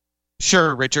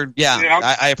 Sure, Richard.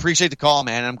 Yeah, I appreciate the call,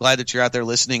 man. I'm glad that you're out there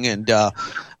listening. And, one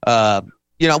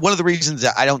of the reasons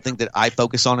that I don't think that I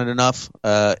focus on it enough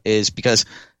is because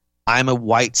I'm a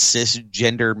white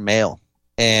cisgender male.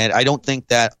 And I don't think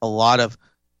that a lot of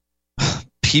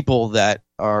people that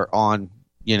are on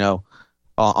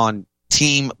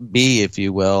team B, if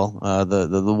you will,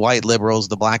 the white liberals,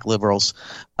 the black liberals,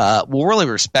 will really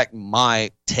respect my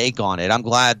take on it. I'm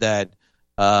glad that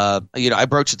I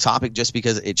broached the topic just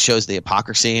because it shows the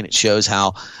hypocrisy and it shows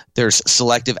how there's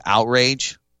selective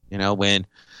outrage.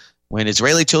 When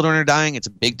Israeli children are dying, it's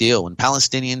a big deal. When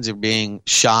Palestinians are being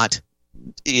shot,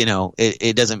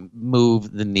 it doesn't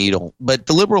move the needle. But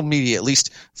the liberal media at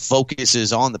least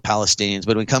focuses on the Palestinians.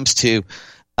 But when it comes to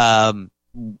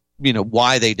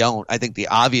why they don't, I think the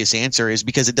obvious answer is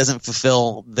because it doesn't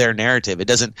fulfill their narrative. It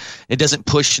doesn't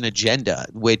push an agenda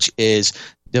which is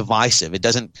divisive. It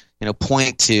doesn't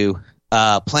point to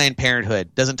Planned Parenthood.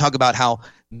 It doesn't talk about how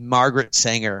Margaret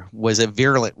Sanger was a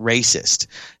virulent racist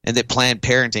and that Planned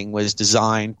Parenting was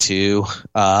designed to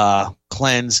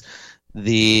cleanse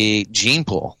the gene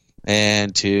pool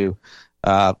and to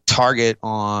target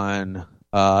on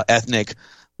ethnic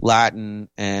Latin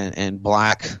and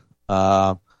black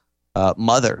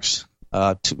mothers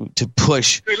to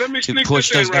push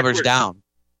those numbers down.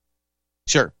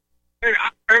 Sure. And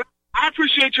I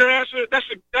appreciate your answer. That's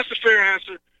a fair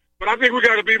answer. But I think we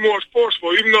got to be more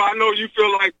forceful, even though I know you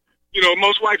feel like,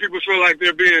 most white people feel like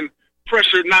they're being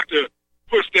pressured not to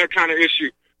push that kind of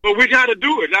issue. But we got to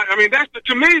do it. I mean,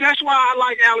 to me, that's why I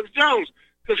like Alex Jones,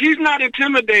 because he's not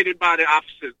intimidated by the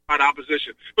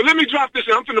opposition. But let me drop this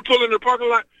in. I'm going to pull in the parking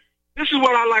lot. This is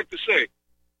what I like to say.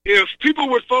 If people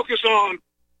would focus on,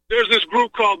 there's this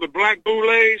group called the Black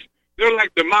Boulets. They're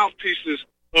like the mouthpieces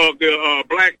of the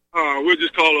black, we'll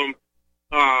just call them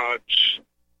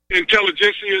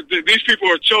intelligentsia. These people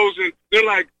are chosen. They're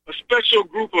like a special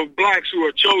group of blacks who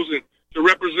are chosen to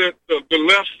represent the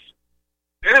left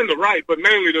and the right, but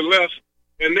mainly the left.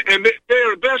 And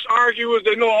they're the best arguers.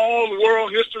 They know all the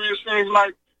world history, it seems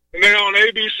like. And they're on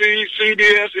ABC,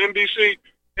 CBS, NBC.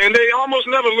 And they almost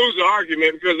never lose an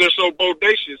argument because they're so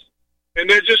bodacious. And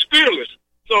they're just fearless.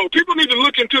 So people need to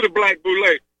look into the Black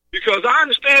Boule, because I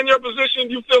understand your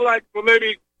position. You feel like, well,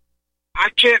 maybe I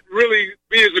can't really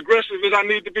be as aggressive as I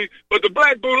need to be. But the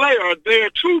Black Boule are there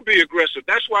to be aggressive.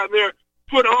 That's why they're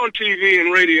put on TV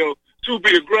and radio to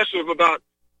be aggressive about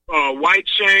white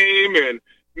shame and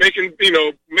making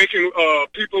people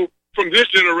from this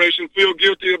generation feel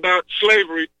guilty about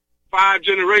slavery 5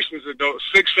 generations ago,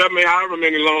 6, 7, 8, however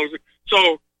many long.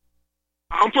 So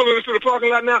I'm pulling into the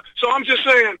parking lot now. So I'm just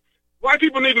saying, white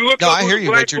people need to look. No, up I hear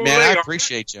you, Richard, man. I are.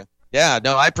 appreciate you. Yeah,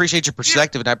 no, I appreciate your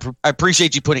perspective, and I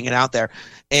appreciate you putting it out there.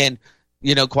 And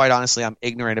quite honestly, I'm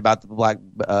ignorant about the Black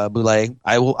Boule.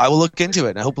 I will look into it,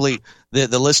 and hopefully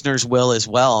the listeners will as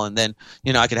well. And then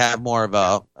I could have more of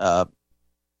a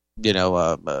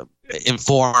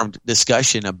informed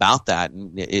discussion about that,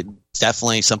 and it's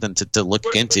definitely something to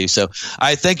look into. So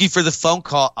I thank you for the phone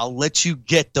call. I'll let you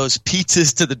get those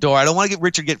pizzas to the door. I don't want to get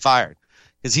Richard get fired,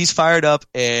 because he's fired up,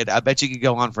 and I bet you could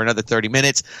go on for another 30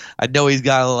 minutes. I know he's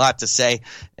got a lot to say.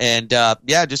 And,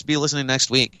 just be listening next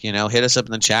week. Hit us up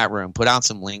in the chat room. Put out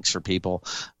some links for people,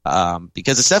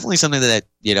 because it's definitely something that,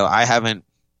 I haven't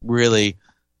really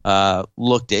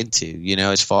looked into,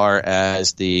 as far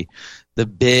as the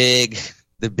big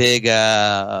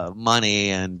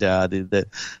money and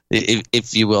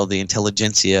if you will, the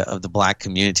intelligentsia of the black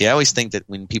community. I always think that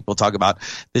when people talk about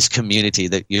this community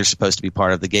that you're supposed to be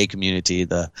part of, the gay community,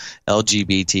 the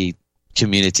LGBT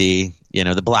community,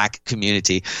 the black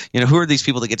community, who are these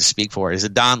people that get to speak for it? Is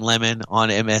it Don Lemon on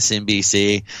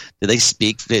MSNBC? Do they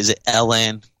speak? Is it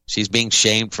Ellen? She's being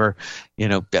shamed for,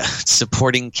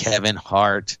 supporting Kevin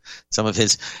Hart, some of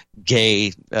his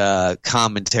gay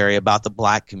commentary about the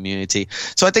black community.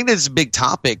 So I think that it's a big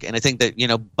topic, and I think that,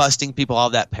 busting people out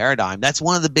of that paradigm, that's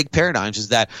one of the big paradigms, is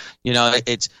that,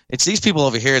 it's these people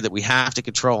over here that we have to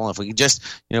control. And if we can just,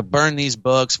 burn these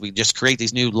books, we just create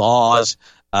these new laws,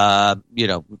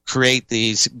 create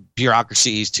these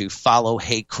bureaucracies to follow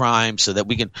hate crimes so that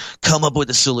we can come up with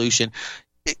a solution.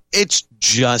 It's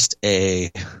just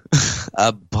a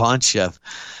bunch of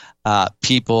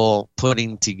people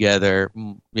putting together,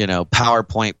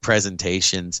 PowerPoint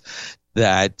presentations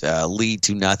that lead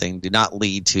to nothing, do not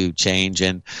lead to change.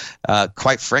 And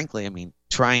quite frankly,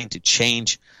 trying to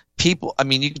change people,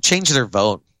 you can change their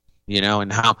vote,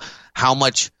 and how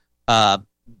much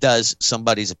does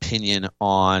somebody's opinion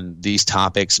on these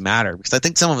topics matter? Because I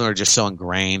think some of them are just so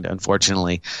ingrained,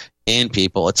 unfortunately, in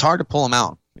people. It's hard to pull them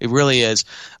out. It really is.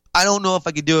 I don't know if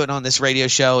I could do it on this radio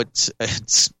show.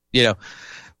 It's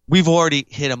we've already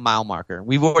hit a mile marker.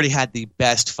 We've already had the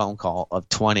best phone call of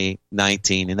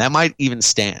 2019, and that might even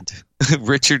stand.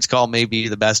 Richard's call may be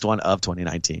the best one of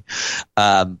 2019.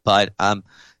 And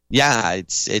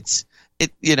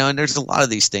there's a lot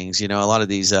of these things, a lot of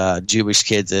these Jewish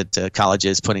kids at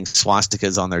colleges putting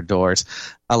swastikas on their doors.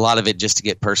 A lot of it just to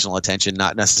get personal attention,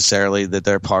 not necessarily that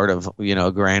they're part of,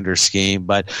 a grander scheme.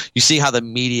 But you see how the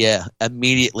media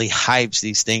immediately hypes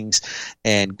these things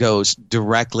and goes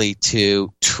directly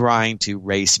to trying to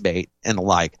race bait and the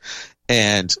like.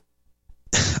 And,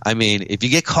 if you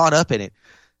get caught up in it,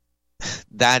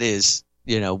 that is,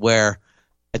 where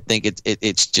I think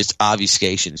it's just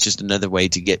obfuscation. It's just another way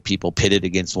to get people pitted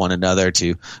against one another,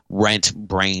 to rent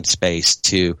brain space,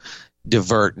 to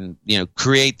divert and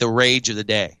create the rage of the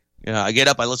day. I get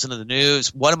up, I listen to the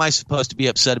news. What am I supposed to be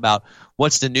upset about?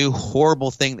 What's the new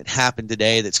horrible thing that happened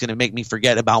today that's going to make me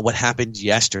forget about what happened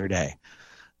yesterday?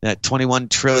 That $21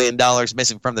 trillion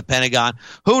missing from the Pentagon.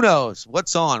 Who knows?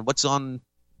 What's on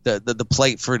the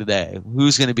plate for today?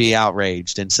 Who's going to be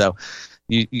outraged? And so,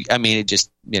 it just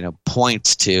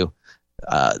points to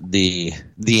the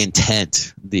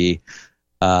intent, the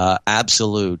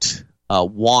absolute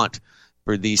want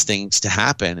for these things to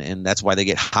happen, and that's why they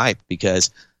get hyped,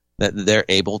 because they're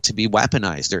able to be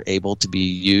weaponized. They're able to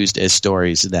be used as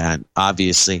stories that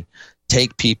obviously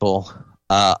take people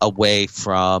away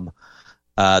from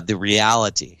the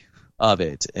reality of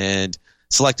it. And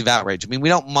selective outrage. We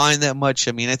don't mind that much.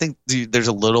 I think there's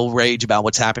a little rage about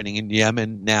what's happening in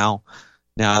Yemen now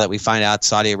that we find out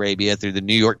Saudi Arabia through the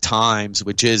New York Times,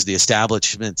 which is the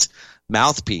establishment's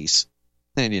mouthpiece,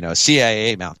 and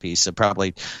CIA mouthpiece, so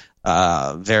probably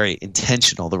very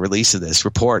intentional, the release of this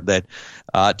report that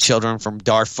children from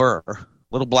Darfur,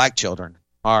 little black children,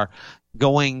 are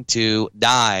going to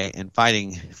die in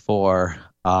fighting for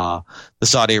the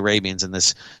Saudi Arabians in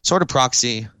this sort of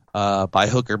proxy by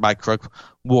hook or by crook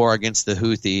war against the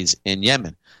Houthis in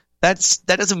Yemen. That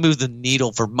doesn't move the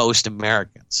needle for most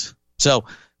Americans. So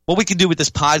what we can do with this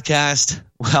podcast,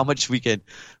 how much we can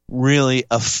really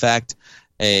affect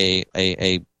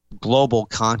a global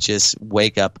conscious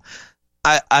wake up,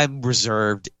 I'm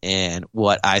reserved in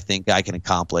what I think I can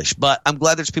accomplish. But I'm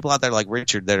glad there's people out there like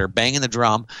Richard that are banging the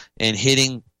drum and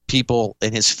hitting people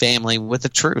in his family with the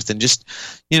truth. And just,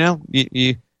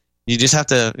 you just have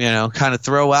to, kind of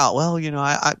throw out, well,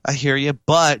 I hear you,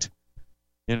 but,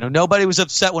 nobody was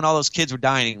upset when all those kids were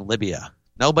dying in Libya.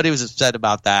 Nobody was upset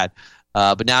about that.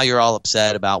 But now you're all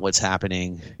upset about what's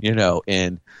happening,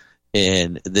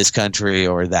 in this country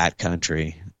or that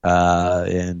country. Why?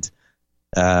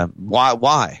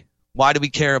 Why do we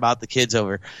care about the kids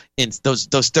over in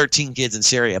those 13 kids in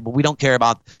Syria, but we don't care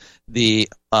about the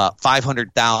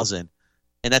 500,000?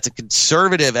 And that's a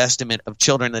conservative estimate of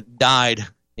children that died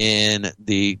in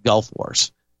the Gulf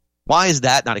Wars. Why is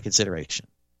that not a consideration?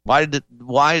 Why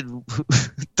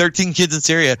 13 kids in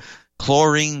Syria,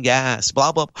 chlorine gas,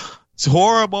 blah blah, it's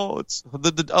horrible, it's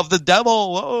of the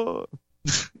devil, oh.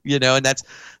 And that's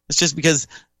just because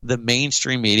the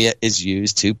mainstream media is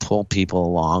used to pull people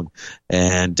along.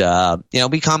 And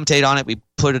we commentate on it, we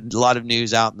put a lot of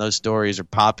news out, and those stories are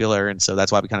popular, and so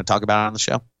that's why we kind of talk about it on the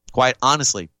show. Quite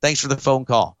honestly, thanks for the phone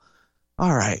call.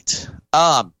 All right,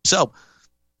 so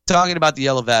talking about the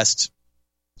Yellow Vests,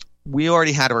 we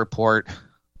already had a report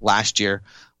last year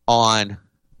on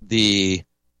the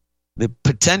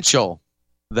potential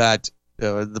that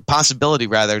the possibility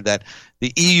rather that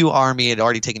the EU army had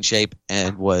already taken shape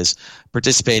and was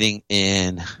participating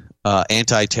in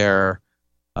anti-terror,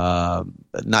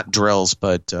 not drills,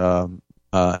 but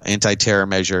anti-terror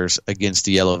measures against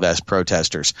the Yellow Vest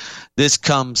protesters. This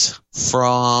comes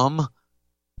from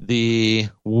the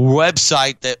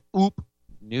website that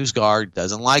NewsGuard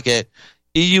doesn't like it.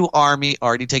 EU army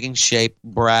already taking shape,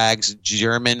 brags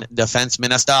German defense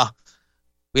minister.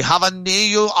 We have an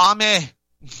EU army.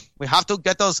 We have to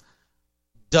get those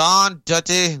darn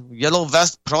dirty Yellow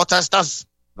Vest protesters.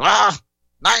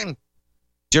 Nine.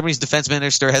 Germany's defense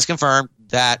minister has confirmed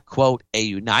that, quote, a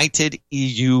united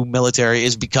EU military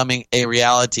is becoming a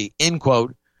reality, end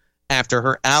quote, after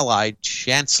her ally,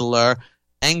 Chancellor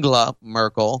Angela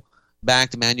Merkel,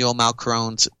 backed Emmanuel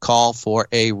Macron's call for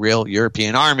a real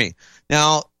European army.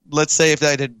 Now, let's say if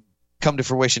that had come to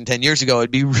fruition 10 years ago, it'd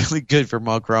be really good for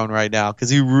Macron right now, because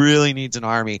he really needs an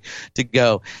army to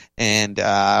go and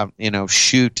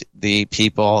shoot the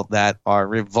people that are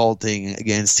revolting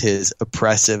against his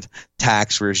oppressive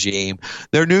tax regime.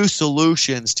 There are new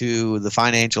solutions to the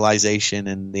financialization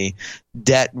and the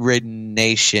debt-ridden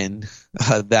nation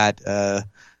that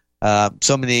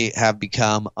so many have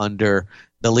become under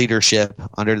the leadership,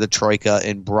 under the Troika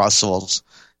in Brussels.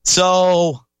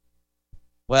 So,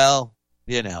 well,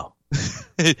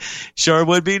 sure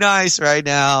would be nice right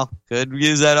now. Could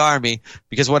use that army,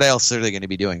 because what else are they going to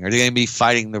be doing? Are they going to be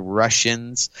fighting the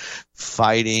Russians,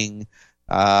 fighting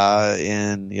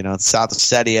in South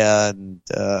Ossetia and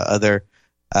other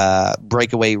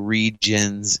breakaway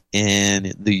regions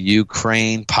in the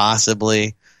Ukraine,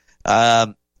 possibly?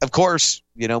 Of course,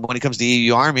 when it comes to the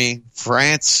EU army,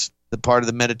 France, the part of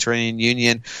the Mediterranean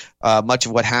Union, much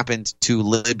of what happened to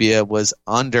Libya was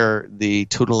under the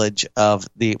tutelage of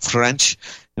the French,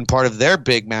 and part of their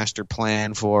big master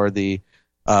plan for the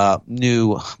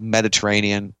new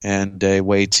Mediterranean, and a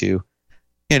way to,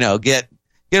 get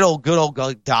Get good old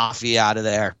Gaddafi out of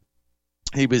there.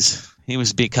 He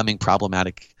was becoming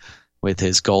problematic with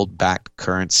his gold-backed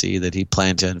currency that he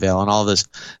planned to unveil and all this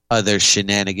other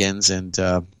shenanigans. And,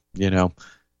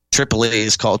 Tripoli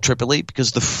is called Tripoli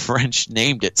because the French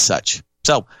named it such.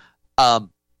 So, part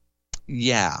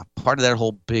of that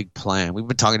whole big plan. We've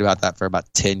been talking about that for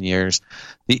about 10 years.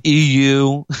 The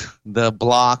EU, the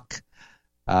bloc,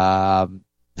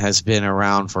 has been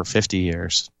around for 50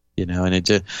 years.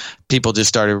 And people just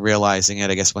started realizing it,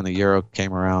 I guess, when the euro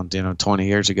came around, 20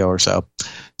 years ago or so.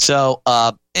 So,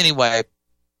 anyway,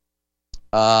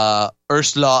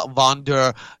 Ursula von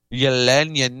der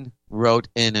Leyen wrote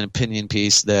in an opinion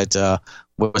piece that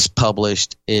was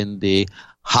published in the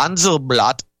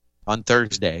Handelsblatt on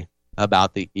Thursday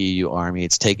about the EU army.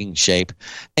 It's taking shape.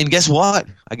 And guess what?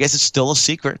 I guess it's still a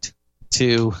secret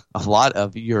to a lot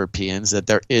of Europeans that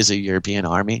there is a European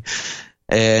army.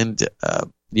 And,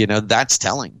 that's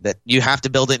telling that you have to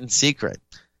build it in secret.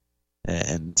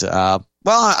 And,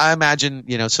 I imagine,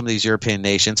 some of these European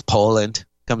nations, Poland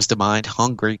comes to mind,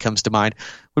 Hungary comes to mind,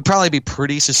 would probably be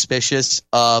pretty suspicious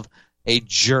of a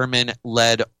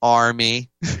German-led army,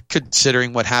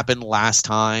 considering what happened last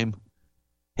time.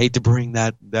 Hate to bring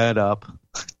that up.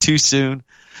 Too soon.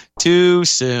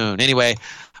 Anyway,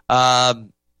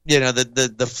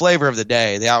 the flavor of the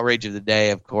day, the outrage of the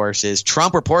day, of course, is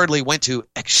Trump reportedly went to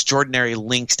extraordinary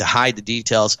lengths to hide the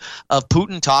details of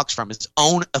Putin talks from his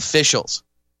own officials.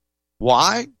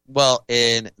 Why? Well,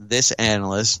 in this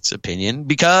analyst's opinion,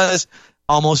 because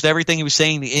almost everything he was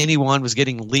saying to anyone was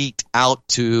getting leaked out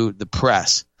to the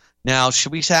press. Now,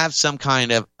 should we have some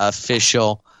kind of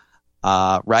official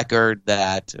record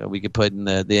that we could put in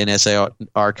the NSA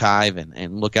archive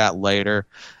and look at later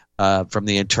from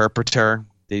the interpreter?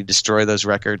 They destroy those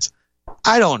records.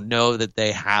 I don't know that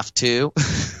they have to.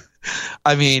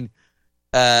 I mean,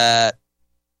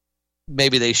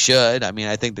 maybe they should. I mean,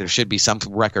 I think there should be some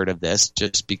record of this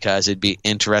just because it'd be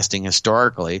interesting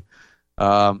historically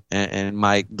and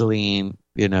might glean,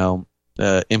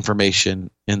 information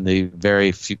in the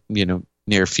very,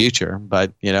 near future.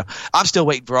 But, I'm still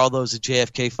waiting for all those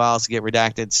JFK files to get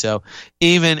redacted. So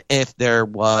even if there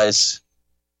was,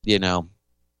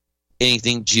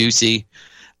 anything juicy,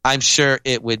 I'm sure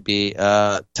it would be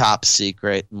top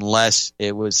secret unless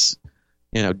it was,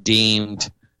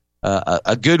 deemed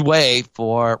a good way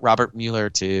for Robert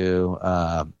Mueller to,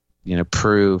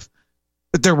 prove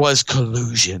that there was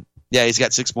collusion. Yeah, he's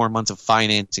got 6 more months of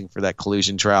financing for that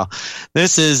collusion trial.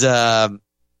 This is,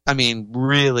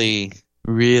 really,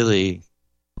 really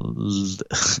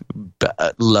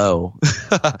low.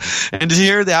 And to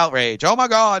hear the outrage, oh my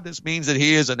God, this means that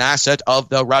he is an asset of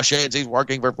the Russians. He's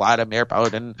working for Vladimir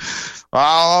Putin.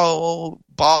 Oh,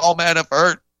 Paul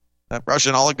Manafort, that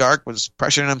Russian oligarch, was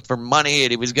pressuring him for money,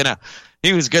 and he was gonna,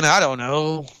 I don't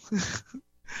know,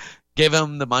 give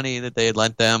him the money that they had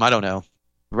lent them. I don't know.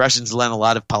 The Russians lent a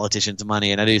lot of politicians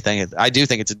money, and I do think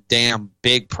it's a damn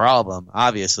big problem,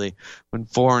 obviously, when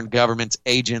foreign governments,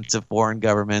 agents of foreign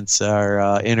governments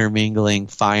are intermingling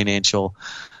financial,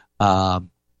 paydays,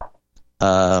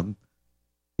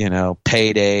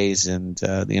 and,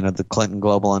 the Clinton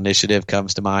Global Initiative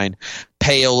comes to mind.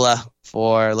 Payola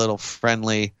for a little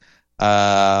friendly,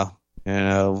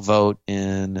 vote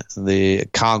in the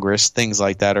Congress, things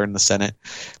like that, or in the Senate.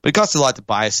 But it costs a lot to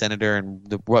buy a senator,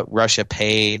 and what Russia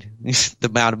paid, the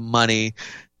amount of money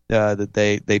that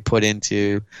they put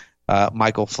into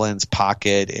Michael Flynn's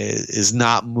pocket is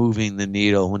not moving the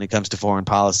needle when it comes to foreign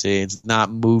policy. It's not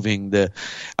moving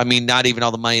not even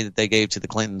all the money that they gave to the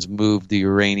Clintons moved the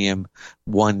Uranium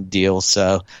One deal.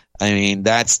 So,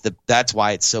 that's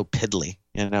why it's so piddly.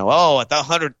 At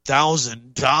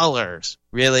 $100,000,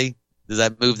 really? Does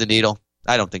that move the needle?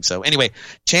 I don't think so. Anyway,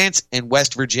 Chance in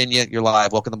West Virginia, you're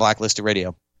live. Welcome to Blacklisted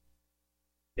Radio.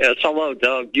 Yes, hello,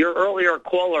 Doug. Your earlier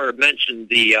caller mentioned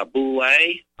the Boule.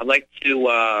 I'd like to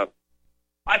I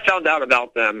found out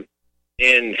about them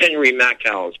in Henry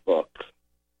Mackow's book.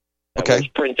 That was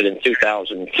printed in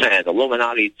 2010,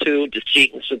 Illuminati 2,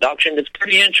 Deceit and Seduction. It's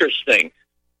pretty interesting.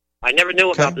 I never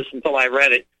knew about this until I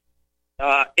read it.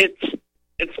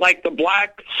 It's like the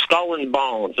Black Skull and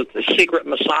Bones. It's a secret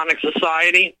Masonic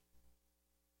society.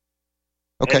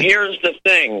 Okay. And here's the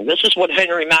thing. This is what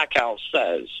Henry Mackow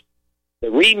says.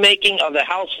 The remaking of the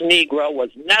House Negro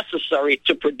was necessary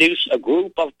to produce a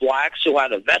group of blacks who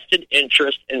had a vested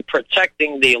interest in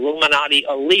protecting the Illuminati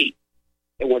elite.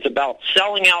 It was about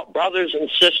selling out brothers and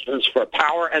sisters for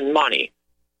power and money.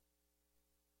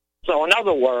 So in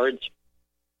other words,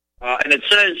 and it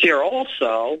says here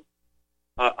also...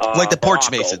 like the Porch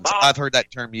Masons. I've heard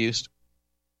that term used.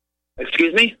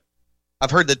 Excuse me? I've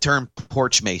heard the term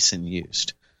Porch Mason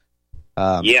used.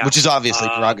 which is obviously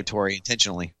derogatory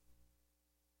intentionally.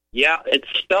 Yeah, it's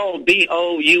spelled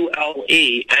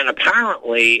B-O-U-L-E, and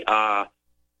apparently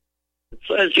it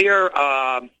says here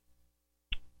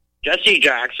Jesse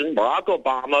Jackson, Barack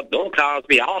Obama, Bill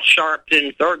Cosby, Al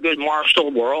Sharpton, Thurgood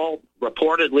Marshall were all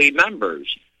reportedly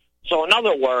members. So in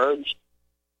other words,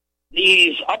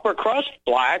 these upper crust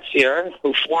blacks here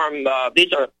who form,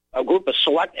 these are a group of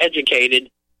select educated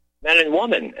men and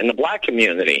women in the black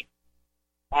community,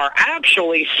 are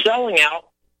actually selling out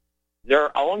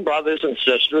their own brothers and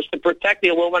sisters to protect the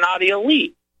Illuminati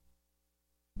elite.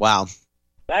 Wow.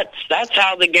 That's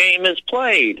how the game is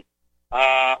played.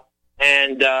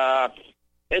 And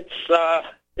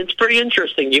it's pretty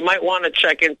interesting. You might want to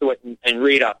check into it and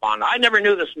read up on it. I never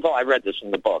knew this until I read this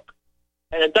in the book.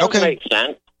 And it does make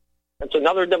sense. It's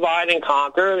another divide and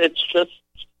conquer. It's just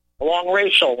along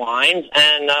racial lines,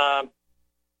 and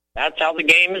that's how the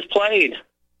game is played.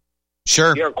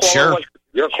 Sure, your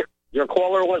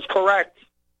caller was correct.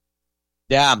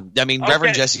 Yeah, I mean,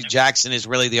 Reverend Jesse Jackson is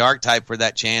really the archetype for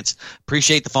that chance.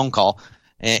 Appreciate the phone call.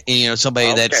 And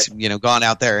somebody that's, gone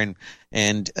out there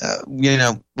and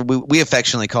we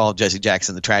affectionately call Jesse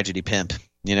Jackson the tragedy pimp.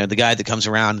 The guy that comes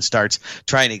around and starts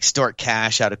trying to extort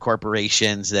cash out of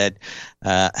corporations that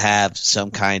have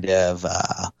some kind of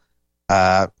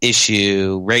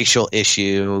racial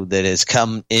issue that has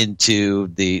come into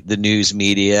the news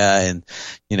media, and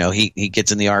he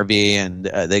gets in the RV and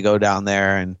they go down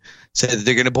there and say that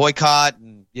they're going to boycott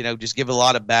and just give a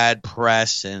lot of bad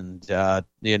press and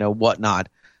whatnot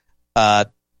to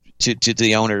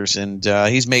the owners, and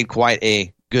he's made quite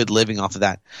a good living off of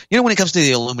that. When it comes to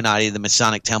the Illuminati, the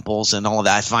Masonic temples and all of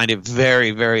that, I find it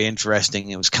very, very interesting.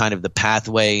 It was kind of the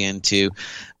pathway into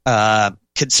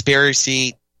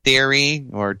conspiracy theory,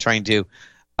 or trying to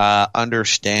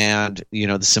understand,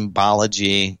 the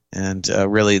symbology and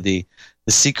really the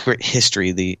secret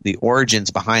history, the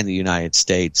origins behind the United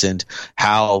States, and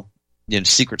how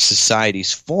secret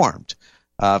societies formed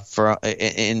into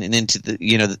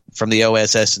the from the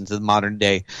OSS into the modern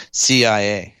day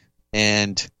CIA.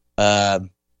 And a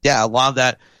lot of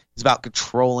that is about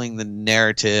controlling the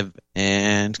narrative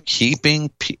and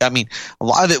keeping. A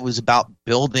lot of it was about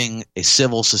building a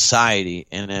civil society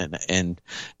and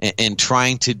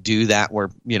trying to do that, where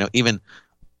even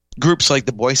groups like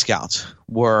the Boy Scouts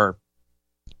were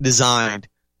designed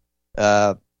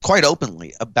quite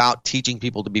openly about teaching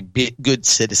people to be good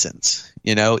citizens.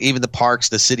 Even the parks,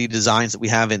 the city designs that we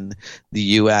have in the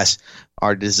U.S.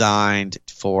 are designed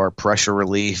for pressure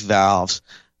relief valves,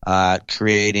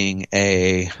 creating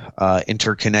a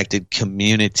interconnected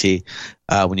community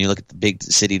when you look at the big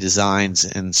city designs.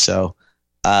 And so,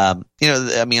 a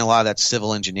lot of that's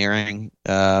civil engineering,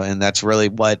 and that's really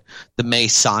what the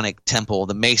Masonic temple,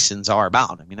 the Masons, are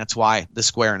about. That's why the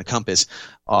square and the compass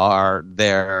are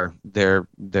their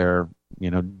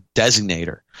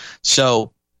designator.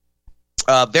 So,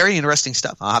 very interesting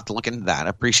stuff. I'll have to look into that. I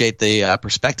appreciate the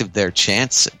perspective there,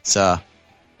 Chance. It's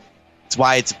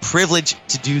why it's a privilege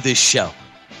to do this show,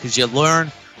 because you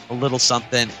learn a little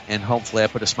something, and hopefully I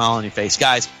put a smile on your face.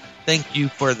 Guys, thank you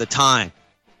for the time.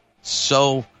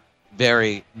 So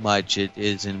very much. It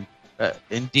is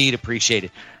indeed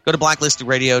appreciated. Go to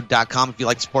blacklistedradio.com if you'd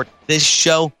like to support this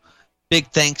show. Big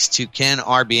thanks to Ken,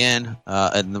 RBN,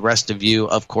 and the rest of you,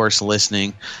 of course,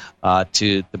 listening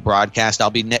to the broadcast. I'll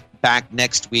be back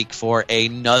next week for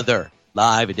another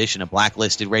live edition of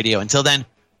Blacklisted Radio. Until then,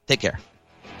 take care.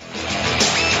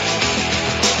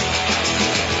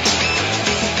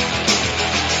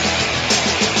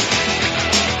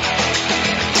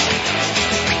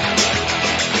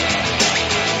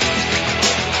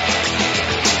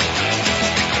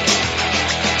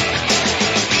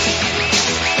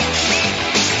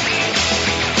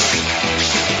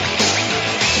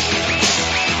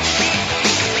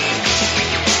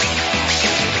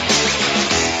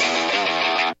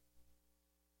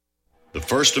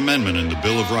 The First Amendment in the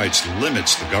Bill of Rights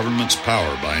limits the government's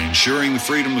power by ensuring the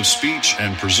freedom of speech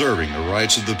and preserving the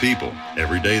rights of the people.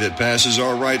 Every day that passes,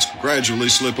 our rights gradually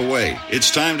slip away.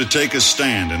 It's time to take a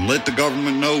stand and let the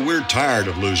government know we're tired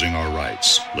of losing our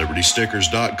rights.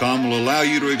 LibertyStickers.com will allow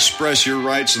you to express your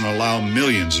rights and allow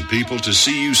millions of people to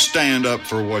see you stand up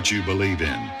for what you believe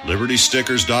in.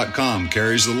 LibertyStickers.com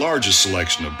carries the largest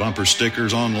selection of bumper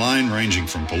stickers online, ranging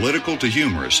from political to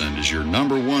humorous, and is your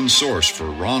 #1 source for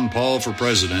Ron Paul for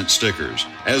President stickers.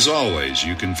 As always,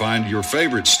 you can find your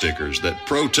favorite stickers that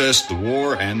protest the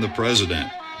war and the president.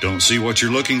 Don't see what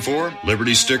you're looking for?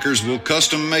 Liberty Stickers will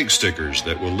custom make stickers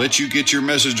that will let you get your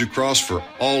message across for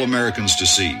all Americans to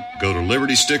see. Go to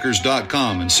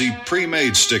libertystickers.com and see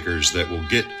pre-made stickers that will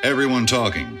get everyone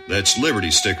talking. That's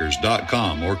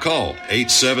libertystickers.com or call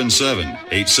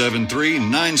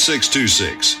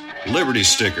 877-873-9626. Liberty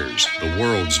Stickers, the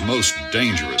world's most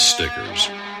dangerous stickers.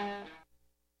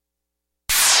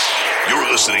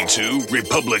 You're listening to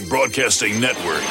Republic Broadcasting Network.